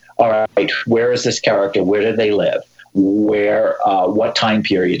down. All right, where is this character? Where do they live? Where? What time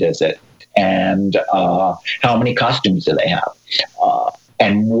period is it? And how many costumes do they have?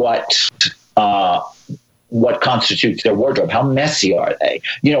 And what constitutes their wardrobe? How messy are they?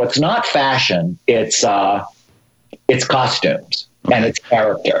 It's not fashion. It's costumes and it's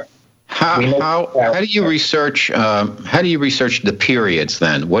character. How do you research? How do you research the periods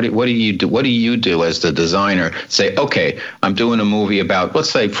then? What do you do? What do you do as the designer? Say, okay, I'm doing a movie about, let's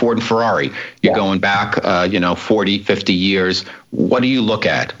say, Ford and Ferrari. You're going back, 40, 50 years. What do you look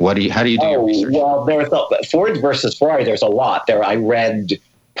at? How do you do your research? Well, there's Ford versus Ferrari. There's a lot there. I read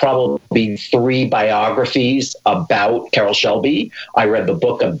probably 3 biographies about Carroll Shelby. I read the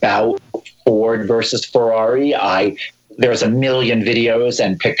book about Ford versus Ferrari. There's a million videos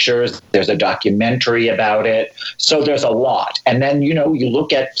and pictures. There's a documentary about it. So there's a lot. And then, you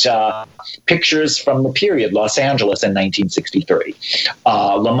look at pictures from the period, Los Angeles in 1963,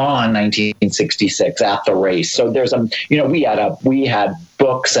 Le Mans 1966 at the race. So there's we had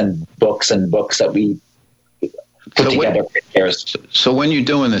books and books and books that we put together. So when you're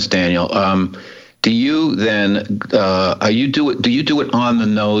doing this, Daniel, do you then do you do it on the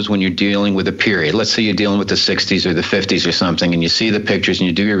nose when you're dealing with a period? Let's say you're dealing with the 60s or the 50s or something, and you see the pictures and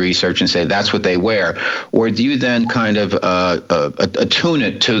you do your research and say that's what they wear, or do you then kind of attune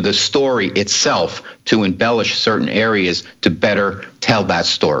it to the story itself to embellish certain areas to better tell that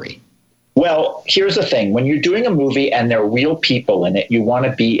story? Well, here's the thing. When you're doing a movie and there are real people in it, you want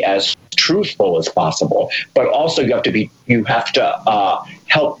to be as truthful as possible, but also you have to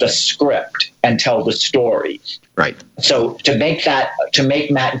help the script and tell the story. Right. So to make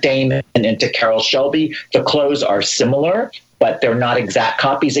Matt Damon into Carroll Shelby, the clothes are similar, but they're not exact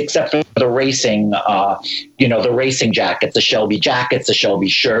copies except for the racing, the racing jackets, the Shelby jackets, the Shelby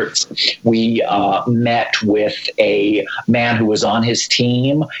shirts. We met with a man who was on his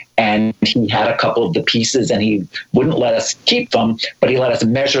team, and he had a couple of the pieces, and he wouldn't let us keep them, but he let us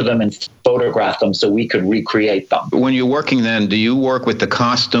measure them and photograph them so we could recreate them. When you're working then, do you work with the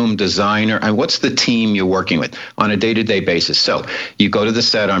costume designer? And what's the team you're working with on a day-to-day basis? So you go to the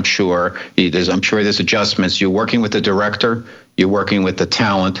set, I'm sure there's adjustments. You're working with the director, you're working with the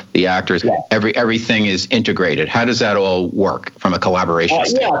talent, the actors. Yeah. Everything is integrated. How does that all work from a collaboration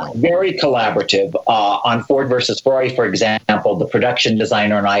standpoint? Yeah, very collaborative. On Ford versus Ferrari, for example, the production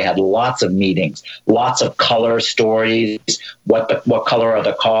designer and I had lots of meetings, lots of color stories. What color are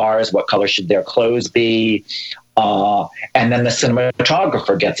the cars? What color should their clothes be? And then the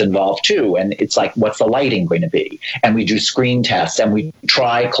cinematographer gets involved too. And it's like, what's the lighting going to be? And we do screen tests and we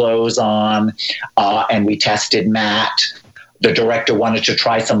try clothes on and we tested matte. the director wanted to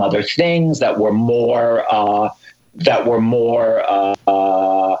try some other things that were more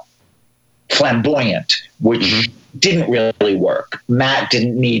flamboyant, which didn't really work. Matt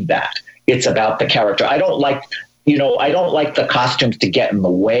didn't need that. It's about the character. I don't like the costumes to get in the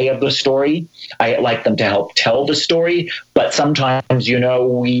way of the story. I like them to help tell the story, but sometimes,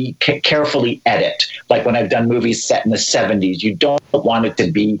 we carefully edit. Like when I've done movies set in the 70s, you don't want it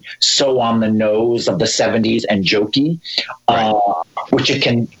to be so on the nose of the 70s and jokey, which it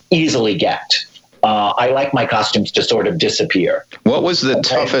can easily get. I like my costumes to sort of disappear. What was the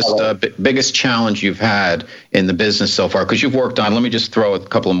toughest, biggest challenge you've had in the business so far? Because you've worked on, let me just throw a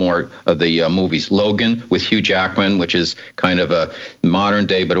couple more of the movies. Logan with Hugh Jackman, which is kind of a modern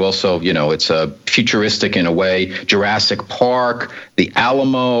day, but also, it's futuristic in a way. Jurassic Park, The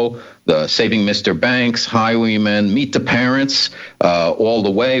Alamo, the Saving Mr. Banks, Highwaymen, Meet the Parents, all the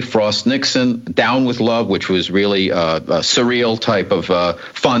way, Frost Nixon, Down with Love, which was really a surreal type of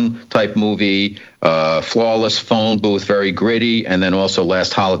fun type movie, Flawless, Phone Booth, very gritty, and then also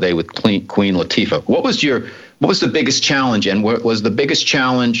Last Holiday with Queen Latifah. What was the biggest challenge, and were the biggest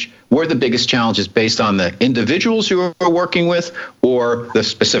challenges based on the individuals you were working with or the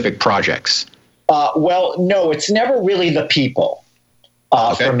specific projects? Well, no, it's never really the people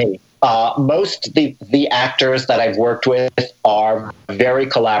for me. Most of the actors that I've worked with are very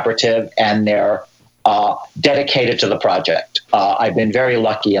collaborative, and they're dedicated to the project. I've been very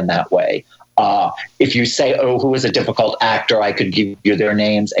lucky in that way. If you say, who is a difficult actor, I could give you their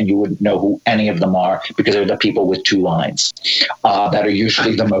names and you wouldn't know who any of them are, because they're the people with 2 lines that are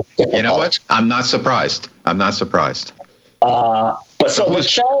usually the most difficult. You know what? I'm not surprised. But so the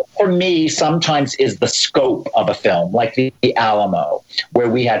challenge for me sometimes is the scope of a film, like the Alamo, where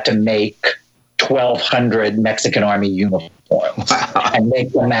we had to make 1,200 Mexican Army uniforms and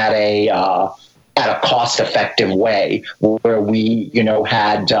make them at a cost-effective way, where we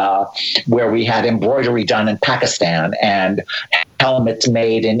had embroidery done in Pakistan and helmets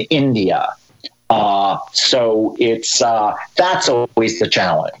made in India. So it's that's always the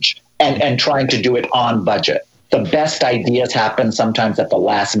challenge, and trying to do it on budget. The best ideas happen sometimes at the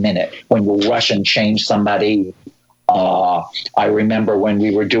last minute when you rush and change somebody. I remember when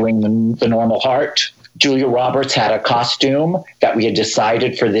we were doing the Normal Heart, Julia Roberts had a costume that we had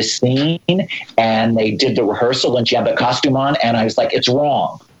decided for this scene, and they did the rehearsal and she had the costume on, and I was like, it's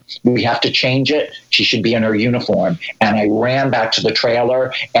wrong. We have to change it. She should be in her uniform. And I ran back to the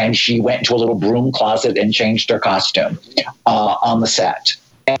trailer, and she went into a little broom closet and changed her costume on the set.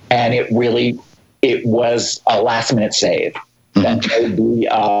 And it was a last-minute save.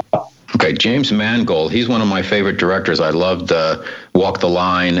 Okay, James Mangold, he's one of my favorite directors. I loved Walk the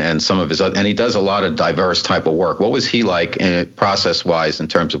Line and some of his other, and he does a lot of diverse type of work. What was he like process-wise in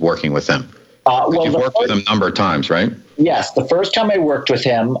terms of working with him? You've worked with him a number of times, right? Yes, the first time I worked with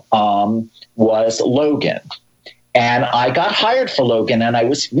him was Logan. And I got hired for Logan, and I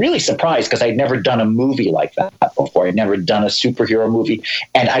was really surprised because I'd never done a movie like that before. I'd never done a superhero movie,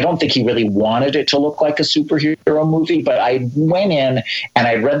 and I don't think he really wanted it to look like a superhero movie, but I went in and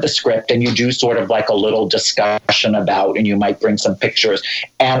I read the script, and you do sort of like a little discussion about, and you might bring some pictures.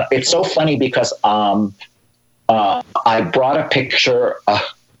 And it's so funny because I brought a picture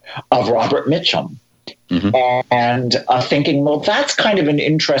of Robert Mitchum. And thinking, well, that's kind of an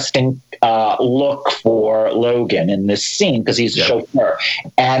interesting look for Logan in this scene because he's a chauffeur.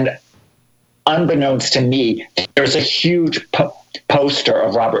 And unbeknownst to me, there's a huge poster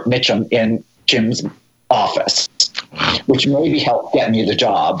of Robert Mitchum in Jim's office, which maybe helped get me the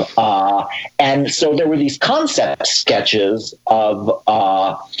job. And so there were these concept sketches of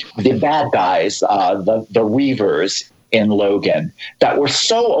the bad guys, the Reavers, in Logan that were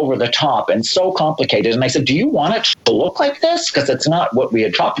so over the top and so complicated. And I said, do you want it to look like this? Because it's not what we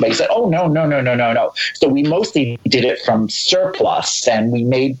had talked about. He said, oh, no. So we mostly did it from surplus, and we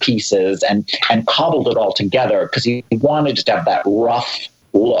made pieces and cobbled it all together because he wanted to have that rough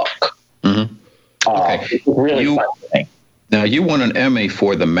look. Okay. It was really fun for me. Now, you won an Emmy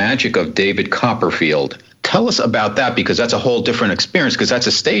for The Magic of David Copperfield. Tell us about that, because that's a whole different experience, because that's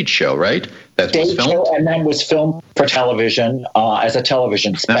a stage show, right? That was filmed? Show, and then was filmed for television as a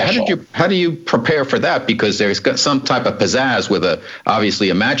television special. Now, how do you prepare for that? Because there's got some type of pizzazz with obviously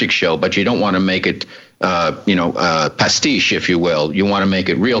a magic show, but you don't want to make it, pastiche, if you will. You want to make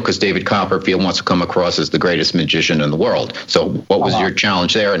it real because David Copperfield wants to come across as the greatest magician in the world. So what was your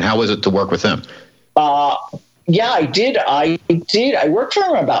challenge there, and how was it to work with him? Yeah, I did. I worked for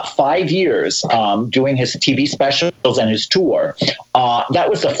him about 5 years doing his TV specials and his tour. That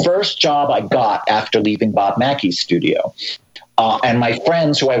was the first job I got after leaving Bob Mackey's studio. And my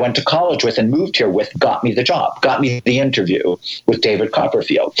friends who I went to college with and moved here with got me the job, got me the interview with David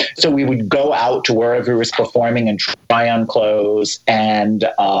Copperfield. So we would go out to wherever he was performing and try on clothes. And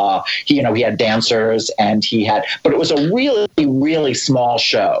he had dancers, but it was a really, really small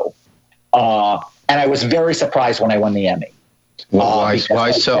show. And I was very surprised when I won the Emmy. Well,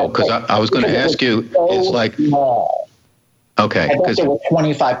 why so? Because I was going to ask you, it's like small. Okay, I think there were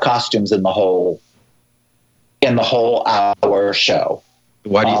 25 costumes in the whole hour show.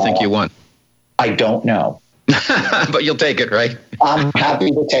 Why do you think you won? I don't know. But you'll take it, right? I'm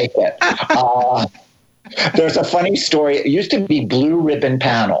happy to take it. There's a funny story. It used to be blue ribbon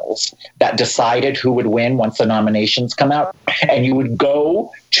panels that decided who would win once the nominations come out. And you would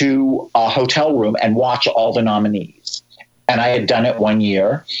go to a hotel room and watch all the nominees. And I had done it one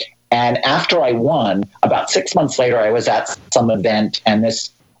year. And after I won, about 6 months later, I was at some event, and this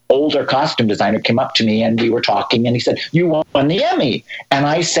older costume designer came up to me, and we were talking, and he said, "You won the Emmy." And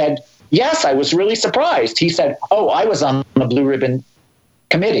I said, "Yes, I was really surprised." He said, "Oh, I was on the Blue Ribbon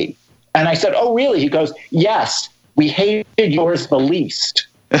Committee." And I said, "Oh, really?" He goes, "Yes, we hated yours the least."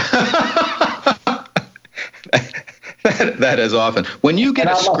 That is often. When you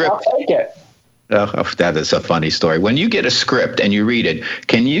get a script... I'll take it. Oh, that is a funny story. When you get a script and you read it,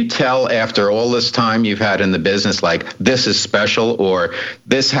 can you tell after all this time you've had in the business, like, this is special, or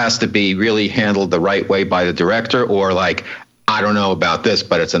this has to be really handled the right way by the director, or like, I don't know about this,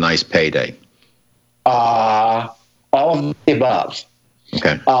 but it's a nice payday? All of the above.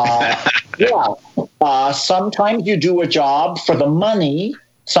 Okay. Sometimes you do a job for the money.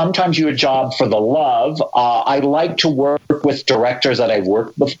 Sometimes you do a job for the love. I like to work with directors that I've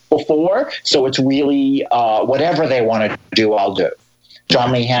worked with before. So it's really whatever they want to do, I'll do.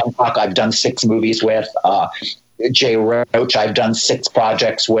 John Lee Hancock, I've done 6 movies with. Jay Roach, I've done 6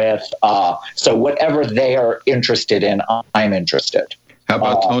 projects with. So whatever they are interested in, I'm interested. How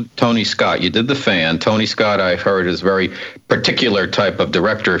about Tony Scott? You did The Fan. Tony Scott, I've heard, is a very particular type of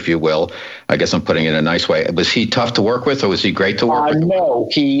director, if you will. I guess I'm putting it in a nice way. Was he tough to work with, or was he great to work with? No,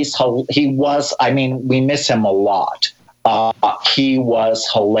 he was. I mean, we miss him a lot. He was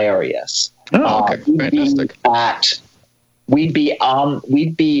hilarious. Oh, okay. Fantastic. We'd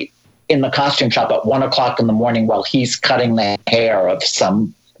be in the costume shop at 1:00 in the morning while he's cutting the hair of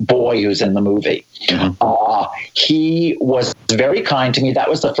some boy who's in the movie. Mm-hmm. He was very kind to me. That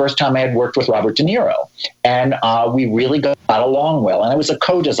was the first time I had worked with Robert De Niro, and we really got along well. And I was a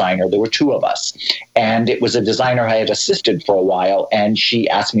co-designer. There were 2 of us, and it was a designer I had assisted for a while, and she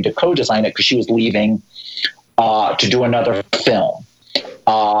asked me to co-design it because she was leaving to do another film.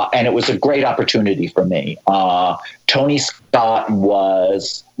 And it was a great opportunity for me. Tony Scott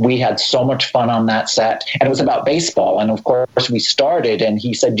we had so much fun on that set, and it was about baseball. And of course we started, and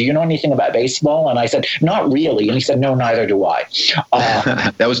he said, "Do you know anything about baseball?" And I said, "Not really." And he said, "No, neither do I."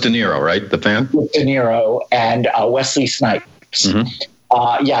 That was De Niro, right? The Fan? De Niro and Wesley Snipes.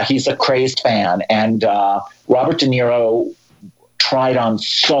 Mm-hmm. He's a crazed fan. And Robert De Niro tried on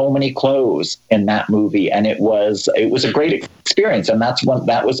so many clothes in that movie, and it was a great experience. And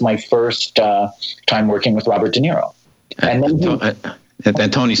that was my first time working with Robert De Niro. And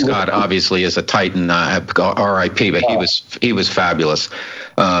then Tony Scott obviously is a titan, R.I.P., but he was fabulous.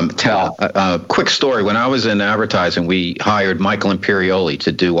 Quick story. When I was in advertising, we hired Michael Imperioli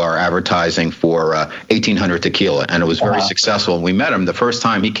to do our advertising for 1800 Tequila, and it was very successful. And we met him the first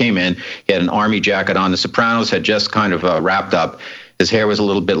time he came in. He had an army jacket on. The Sopranos had just kind of wrapped up. His hair was a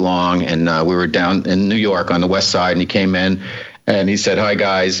little bit long, and we were down in New York on the west side, and he came in. And he said, "Hi,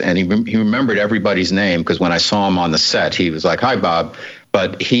 guys." And he remembered everybody's name, because when I saw him on the set, he was like, "Hi, Bob."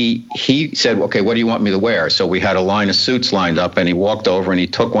 But he said, "Okay, what do you want me to wear?" So we had a line of suits lined up, and he walked over and he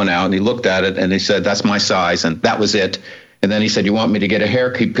took one out and he looked at it and he said, "That's my size." And that was it. And then he said, "You want me to get a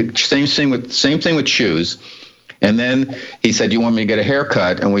haircut?" Same thing with shoes. And then he said, "You want me to get a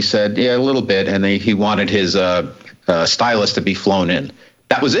haircut?" And we said, "Yeah, a little bit." And he wanted his stylist to be flown in.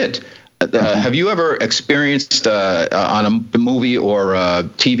 That was it. Have you ever experienced on a movie or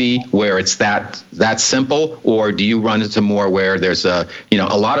TV where it's that simple, or do you run into more where there's a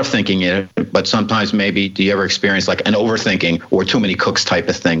lot of thinking in it, but sometimes maybe do you ever experience like an overthinking or too many cooks type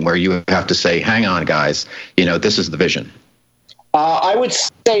of thing where you have to say, "Hang on, guys, this is the vision"? I would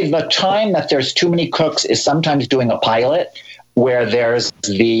say the time that there's too many cooks is sometimes doing a pilot where there's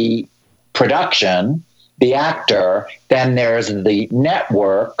the production, the actor, then there's the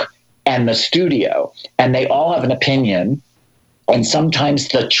network, and the studio, and they all have an opinion. And sometimes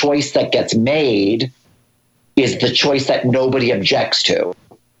the choice that gets made is the choice that nobody objects to,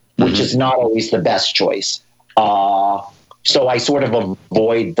 which is not always the best choice. So I sort of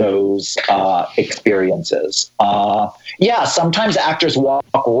avoid those experiences. Sometimes actors walk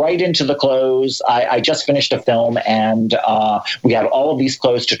right into the clothes. I just finished a film, and we had all of these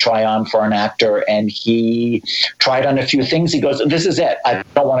clothes to try on for an actor, and he tried on a few things. He goes, "This is it. I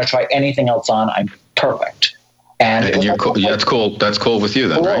don't want to try anything else on. I'm perfect." And you're cool. Yeah, that's cool. That's cool with you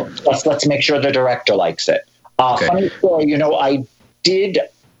then, right? Let's make sure the director likes it. Okay. Funny story, I did.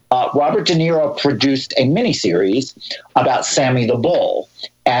 Robert De Niro produced a miniseries about Sammy the Bull,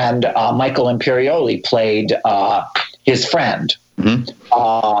 and Michael Imperioli played his friend,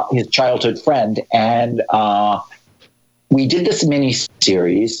 his childhood friend, and we did this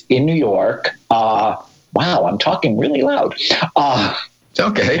miniseries in New York. Wow, I'm talking really loud. It's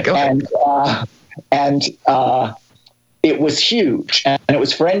okay. Go ahead. And it was huge, and it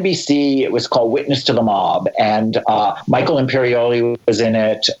was for NBC. It was called Witness to the Mob, and Michael Imperioli was in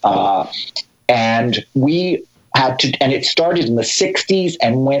it. And we had to, and it started in the 60s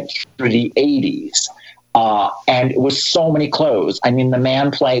and went through the 80s. And it was so many clothes. I mean,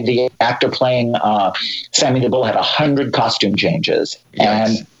 the actor playing Sammy the Bull had 100 costume changes. Yes.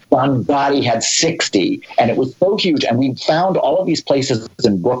 And Don Gotti had 60, and it was so huge. And we found all of these places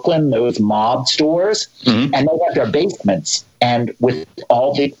in Brooklyn, those mob stores, and they had their basements and with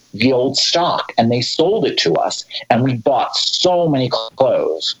all the old stock, and they sold it to us. And we bought so many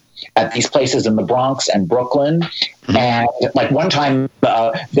clothes at these places in the Bronx and Brooklyn. And like one time,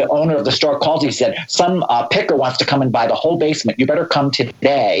 the owner of the store called. He said, "Some picker wants to come and buy the whole basement. You better come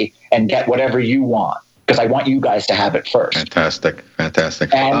today and get whatever you want, because I want you guys to have it first."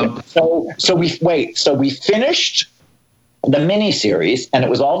 Fantastic. And so we finished the miniseries, and it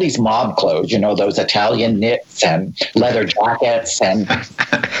was all these mob clothes, those Italian knits and leather jackets, and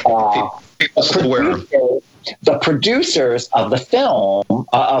the producers of the film,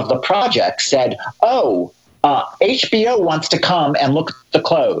 of the project, said, HBO wants to come and look at the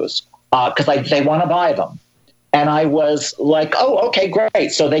clothes because they want to buy them. And I was like, oh, okay,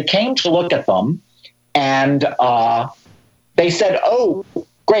 great. So they came to look at them, and they said, oh,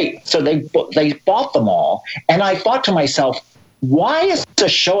 great. So they bought them all. And I thought to myself, why is a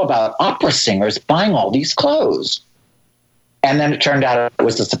show about opera singers buying all these clothes? And then it turned out it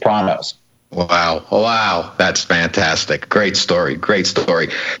was The Sopranos. Wow. That's fantastic. Great story.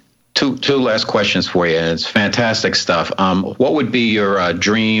 Two last questions for you, and it's fantastic stuff. What would be your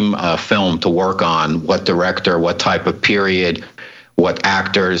dream film to work on? What director, what type of period, what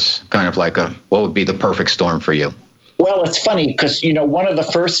actors, what would be the perfect storm for you? Well, it's funny because, one of the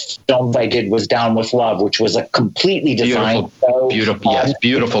first films I did was Down with Love, which was a completely designed show.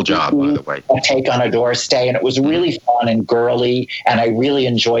 Beautiful job, by the way. A take on a Doorstay, and it was really fun and girly, and I really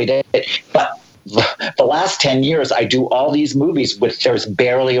enjoyed it. But the last 10 years, I do all these movies there's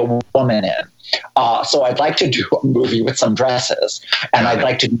barely a woman in. So I'd like to do a movie with some dresses, and I'd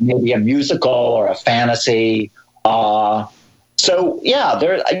like to do maybe a musical or a fantasy. So yeah,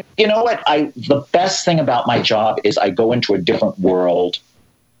 the best thing about my job is I go into a different world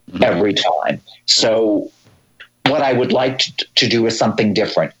every time. So what I would like to do is something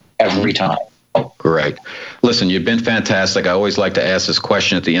different every time. Great. Listen, you've been fantastic. I always like to ask this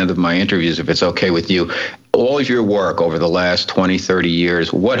question at the end of my interviews, if it's okay with you. All of your work over the last 20, 30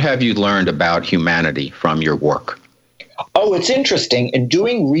 years, what have you learned about humanity from your work? Oh, it's interesting. In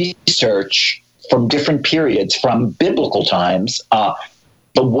doing research from different periods, from biblical times,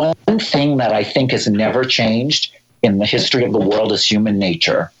 the one thing that I think has never changed in the history of the world is human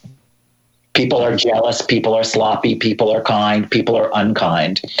nature. People are jealous, people are sloppy, people are kind, people are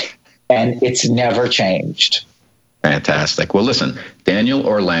unkind, and it's never changed. Fantastic. Well, listen, Daniel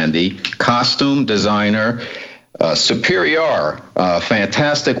Orlandi, costume designer, Superior,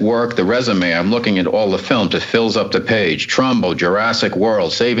 fantastic work. The resume, I'm looking at all the films, it fills up the page. Trumbo, Jurassic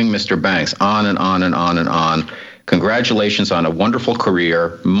World, Saving Mr. Banks, on and on and on and on. Congratulations on a wonderful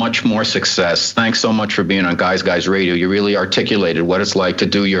career, much more success. Thanks so much for being on Guys Radio. You really articulated what it's like to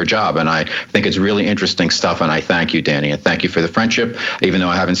do your job, and I think it's really interesting stuff, and I thank you, Danny, and thank you for the friendship. Even though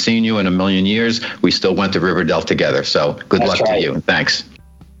I haven't seen you in a million years, we still went to Riverdale together, so good luck to you, and thanks.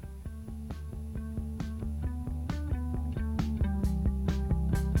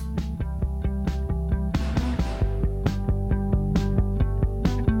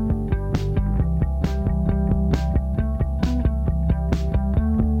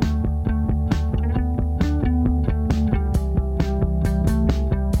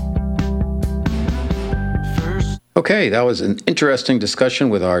 Okay, that was an interesting discussion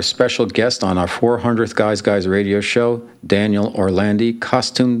with our special guest on our 400th Guys radio show, Daniel Orlandi,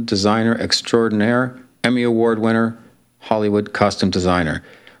 costume designer extraordinaire, Emmy Award winner, Hollywood costume designer.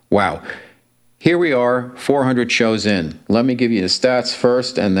 Wow. Here we are, 400 shows in. Let me give you the stats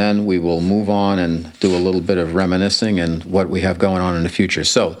first, and then we will move on and do a little bit of reminiscing and what we have going on in the future.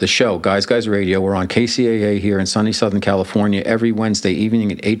 So, the show, Guys Guys Radio, we're on KCAA here in sunny Southern California every Wednesday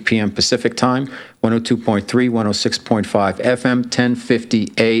evening at 8 p.m. Pacific Time, 102.3, 106.5 FM,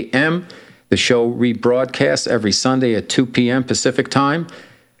 1050 AM. The show rebroadcasts every Sunday at 2 p.m. Pacific Time.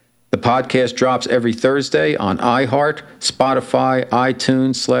 The podcast drops every Thursday on iHeart, Spotify,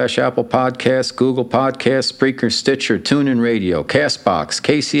 iTunes / Apple Podcasts, Google Podcasts, Spreaker, Stitcher, TuneIn Radio, CastBox,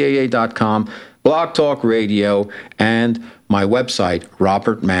 KCAA.com, Blog Talk Radio, and my website,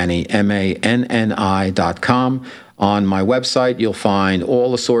 robertmanni, MANNI.com. On my website, you'll find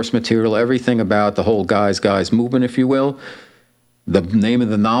all the source material, everything about the whole Guys movement, if you will. The name of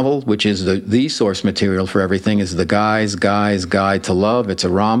the novel, which is the source material for everything, is The Guy's Guide to Love. It's a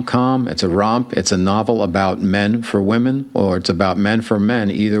rom-com, it's a romp, it's a novel about men for women, or it's about men for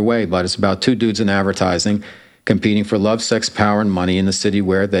men, either way, but it's about two dudes in advertising competing for love, sex, power, and money in the city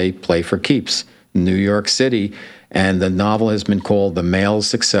where they play for keeps, New York City. And the novel has been called the male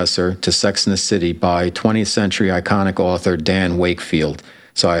successor to Sex and the City by 20th century iconic author Dan Wakefield.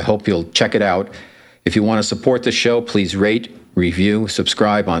 So I hope you'll check it out. If you want to support the show, please rate, review,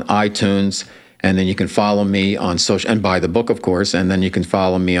 subscribe on iTunes, and then you can follow me on social, and buy the book, of course, and then you can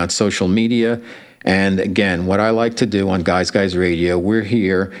follow me on social media. And again, what I like to do on Guys Radio, we're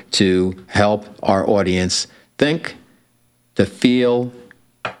here to help our audience think, to feel,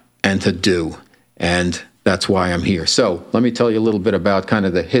 and to do. And that's why I'm here. So let me tell you a little bit about kind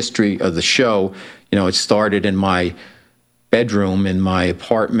of the history of the show. You know, it started in my bedroom in my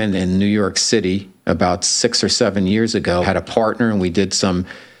apartment in New York City about 6 or 7 years ago. I had a partner, and we did some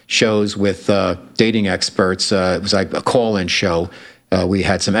shows with dating experts. It was like a call-in show. We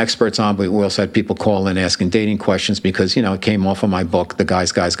had some experts on, but we also had people call in asking dating questions because, you know, it came off of my book, The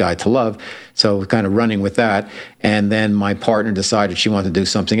Guy's Guide to Love. So we're kind of running with that. And then my partner decided she wanted to do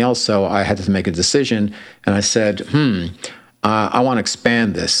something else, so I had to make a decision. And I said, I want to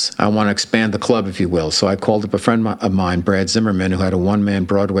expand this. I want to expand the club, if you will. So I called up a friend of mine, Brad Zimmerman, who had a one-man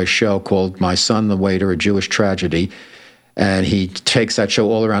Broadway show called My Son, the Waiter, A Jewish Tragedy. And he takes that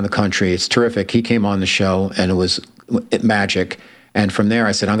show all around the country. It's terrific. He came on the show, and it was magic. And from there,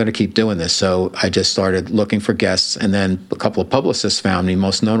 I said, I'm going to keep doing this. So I just started looking for guests. And then a couple of publicists found me,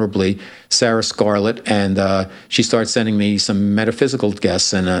 most notably Sarah Scarlett. And she started sending me some metaphysical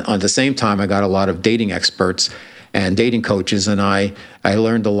guests. And at the same time, I got a lot of dating experts and dating coaches, and I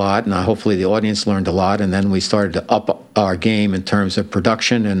learned a lot, and hopefully the audience learned a lot. And then we started to up our game in terms of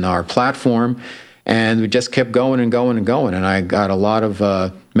production and our platform, and we just kept going and going and going. And I got a lot of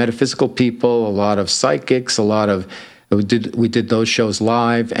metaphysical people, a lot of psychics, we did those shows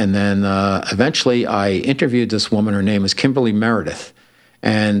live, and then eventually I interviewed this woman. Her name is Kimberly Meredith,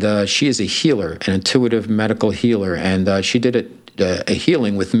 and she is a healer, an intuitive medical healer, and she did a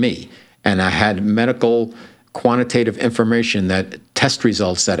healing with me, and I had medical quantitative information, that test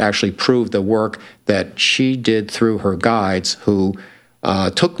results that actually proved the work that she did through her guides, who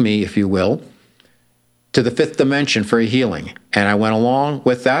took me, if you will, to the fifth dimension for a healing. And I went along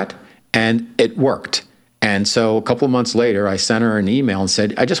with that, and it worked. And so a couple of months later, I sent her an email and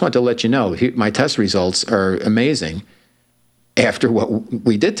said, I just want to let you know, my test results are amazing after what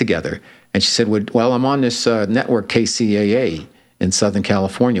we did together. And she said, well, I'm on this network, KCAA, in Southern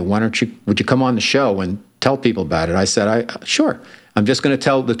California. Would you come on the show and tell people about it? I said, sure. I'm just going to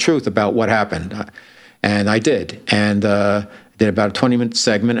tell the truth about what happened. And I did. And did about a 20-minute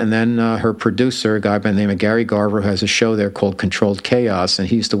segment. And then her producer, a guy by the name of Gary Garver, who has a show there called Controlled Chaos. And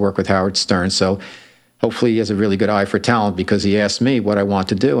he used to work with Howard Stern. So hopefully he has a really good eye for talent, because he asked me what I want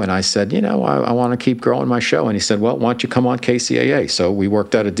to do. And I said, I want to keep growing my show. And he said, well, why don't you come on KCAA? So we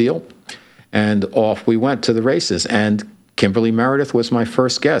worked out a deal, and off we went to the races. And Kimberly Meredith was my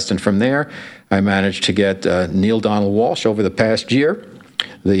first guest. And from there, I managed to get Neil Donald Walsch over the past year,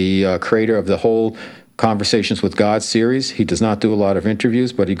 the creator of the whole Conversations with God series. He does not do a lot of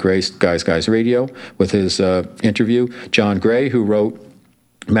interviews, but he graced Guys Radio with his interview. John Gray, who wrote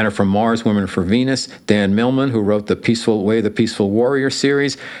Men Are From Mars, Women Are From Venus. Dan Millman, who wrote The Peaceful Way, The Peaceful Warrior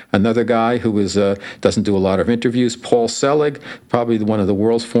series. Another guy who doesn't do a lot of interviews, Paul Selig, probably one of the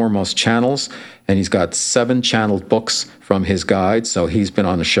world's foremost channels. And he's got 7 channeled books from his guides, so he's been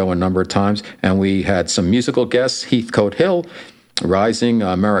on the show a number of times. And we had some musical guests, Heathcote Hill, Rising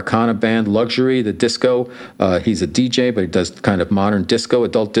Americana band, Luxury, the disco. He's a DJ, but he does kind of modern disco,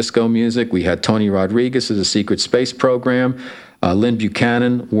 adult disco music. We had Tony Rodriguez as a secret space program. Lynn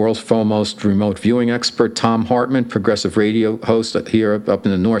Buchanan, world's foremost remote viewing expert. Tom Hartman, progressive radio host here up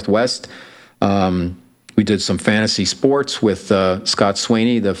in the Northwest. We did some fantasy sports with Scott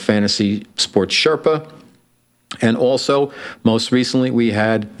Sweeney, the fantasy sports Sherpa. And also, most recently, we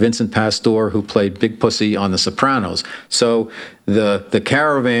had Vincent Pastore, who played Big Pussy on The Sopranos. So the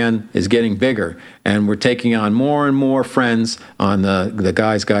caravan is getting bigger, and we're taking on more and more friends on the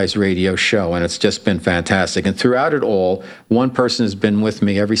Guys Radio show, and it's just been fantastic. And throughout it all, one person has been with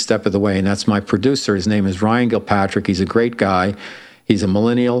me every step of the way, and that's my producer. His name is Ryan Gilpatrick. He's a great guy. He's a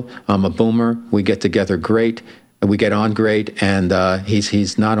millennial. I'm a boomer. We get together great. We get on great, and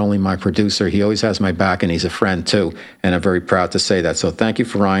he's not only my producer, he always has my back, and he's a friend too, and I'm very proud to say that. So thank you,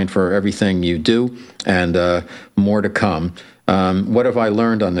 Ryan, for everything you do, and more to come. What have I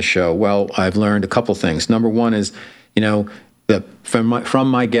learned on the show? Well, I've learned a couple things. Number one is, from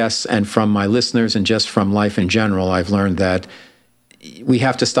my guests and from my listeners and just from life in general, I've learned that we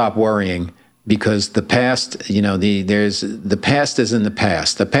have to stop worrying. Because the past, the past is in the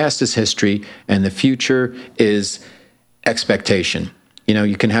past. The past is history, and the future is expectation.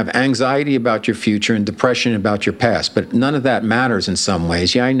 You can have anxiety about your future and depression about your past, but none of that matters in some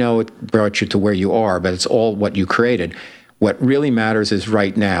ways. Yeah, I know it brought you to where you are, but it's all what you created. What really matters is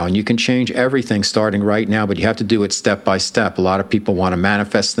right now, and you can change everything starting right now, but you have to do it step by step. A lot of people want to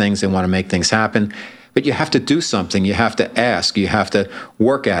manifest things, they want to make things happen. But you have to do something. You have to ask. You have to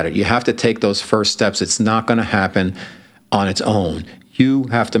work at it. You have to take those first steps. It's not going to happen on its own. You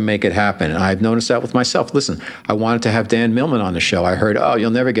have to make it happen. And I've noticed that with myself. Listen, I wanted to have Dan Millman on the show. I heard, you'll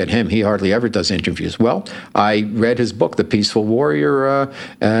never get him. He hardly ever does interviews. Well, I read his book, The Peaceful Warrior,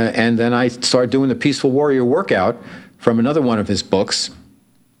 and then I started doing the Peaceful Warrior workout from another one of his books.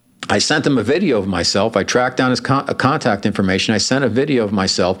 I sent him a video of myself. I tracked down his contact information. I sent a video of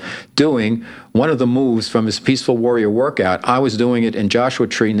myself doing one of the moves from his Peaceful Warrior workout. I was doing it in Joshua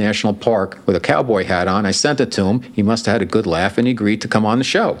Tree National Park with a cowboy hat on. I sent it to him. He must have had a good laugh, and he agreed to come on the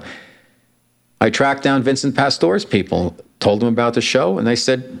show. I tracked down Vincent Pastore's people, told them about the show, and they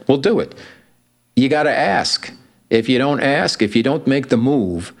said, we'll do it. You got to ask. If you don't ask, if you don't make the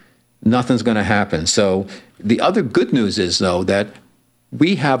move, nothing's going to happen. So the other good news is, though, that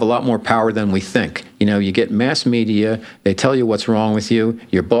we have a lot more power than we think. You get mass media, they tell you what's wrong with you.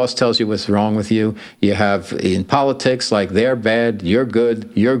 Your boss tells you what's wrong with you. You have in politics, like they're bad, you're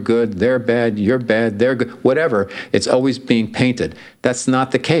good, they're bad, you're bad, they're good, whatever. It's always being painted. That's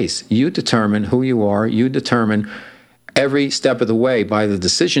not the case. You determine who you are. You determine every step of the way by the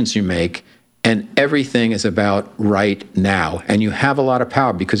decisions you make. And everything is about right now. And you have a lot of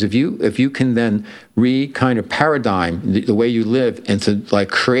power, because if you can then kind of paradigm the way you live into like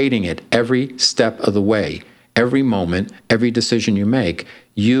creating it every step of the way, every moment, every decision you make,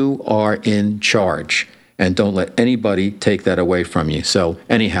 you are in charge. And don't let anybody take that away from you. So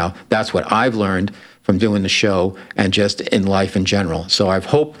anyhow, that's what I've learned from doing the show and just in life in general. So I've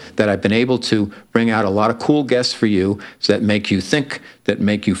hoped that I've been able to bring out a lot of cool guests for you that make you think, that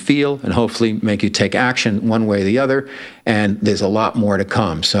make you feel, and hopefully make you take action one way or the other. And there's a lot more to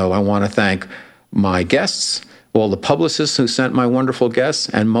come. So I want to thank my guests, all the publicists who sent my wonderful guests,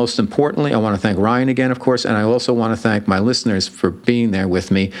 and most importantly, I want to thank Ryan again, of course, and I also want to thank my listeners for being there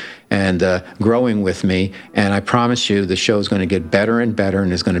with me and growing with me. And I promise you the show is going to get better and better, and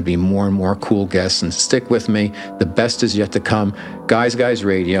there's going to be more and more cool guests. And stick with me. The best is yet to come. Guys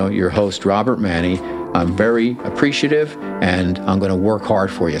Radio, your host, Robert Manni. I'm very appreciative, and I'm going to work hard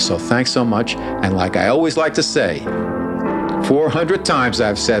for you. So thanks so much. And like I always like to say, 400 times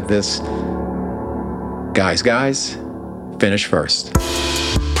I've said this, guys, finish first.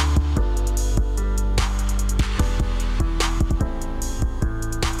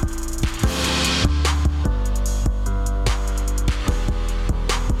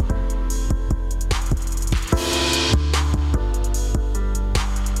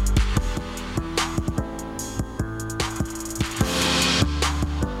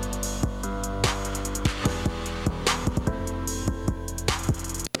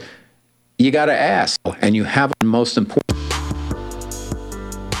 You got to ask, and you have the most important.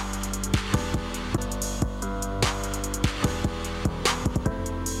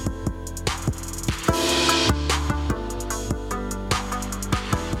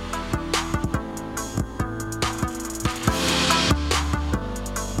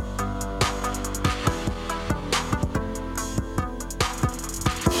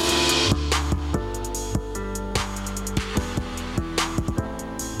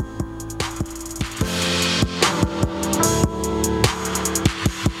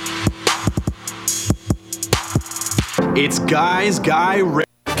 It's Guy Radio.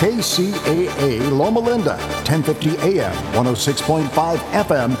 KCAA Loma Linda, 1050 AM, 106.5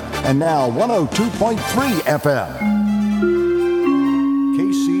 FM, and now 102.3 FM.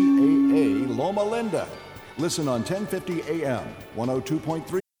 KCAA Loma Linda. Listen on 1050 AM,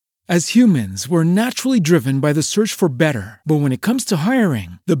 102.3. As humans, we're naturally driven by the search for better. But when it comes to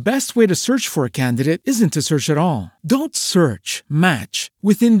hiring, the best way to search for a candidate isn't to search at all. Don't search, match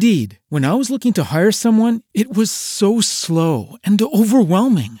with Indeed. When I was looking to hire someone, it was so slow and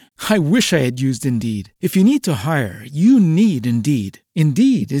overwhelming. I wish I had used Indeed. If you need to hire, you need Indeed.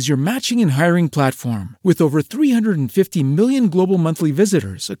 Indeed is your matching and hiring platform with over 350 million global monthly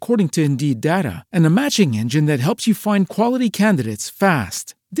visitors, according to Indeed data, and a matching engine that helps you find quality candidates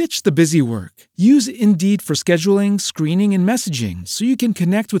fast. Ditch the busy work. Use Indeed for scheduling, screening, and messaging so you can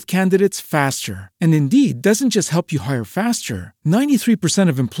connect with candidates faster. And Indeed doesn't just help you hire faster. 93%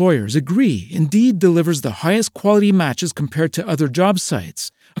 of employers agree Indeed delivers the highest quality matches compared to other job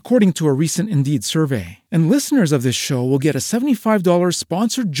sites, according to a recent Indeed survey. And listeners of this show will get a $75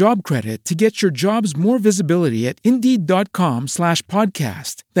 sponsored job credit to get your jobs more visibility at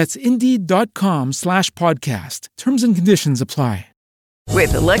Indeed.com/podcast. That's Indeed.com/podcast. Terms and conditions apply.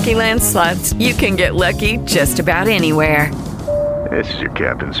 With the Lucky Land Slots, you can get lucky just about anywhere. This is your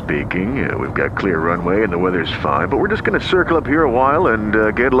captain speaking. We've got clear runway and the weather's fine, but we're just going to circle up here a while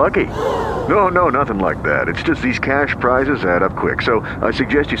and get lucky. No, nothing like that. It's just these cash prizes add up quick. So I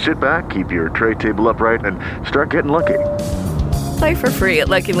suggest you sit back, keep your tray table upright, and start getting lucky. Play for free at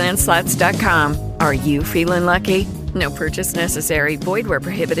LuckyLandSlots.com. Are you feeling lucky? No purchase necessary. Void where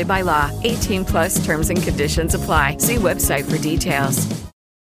prohibited by law. 18+ terms and conditions apply. See website for details.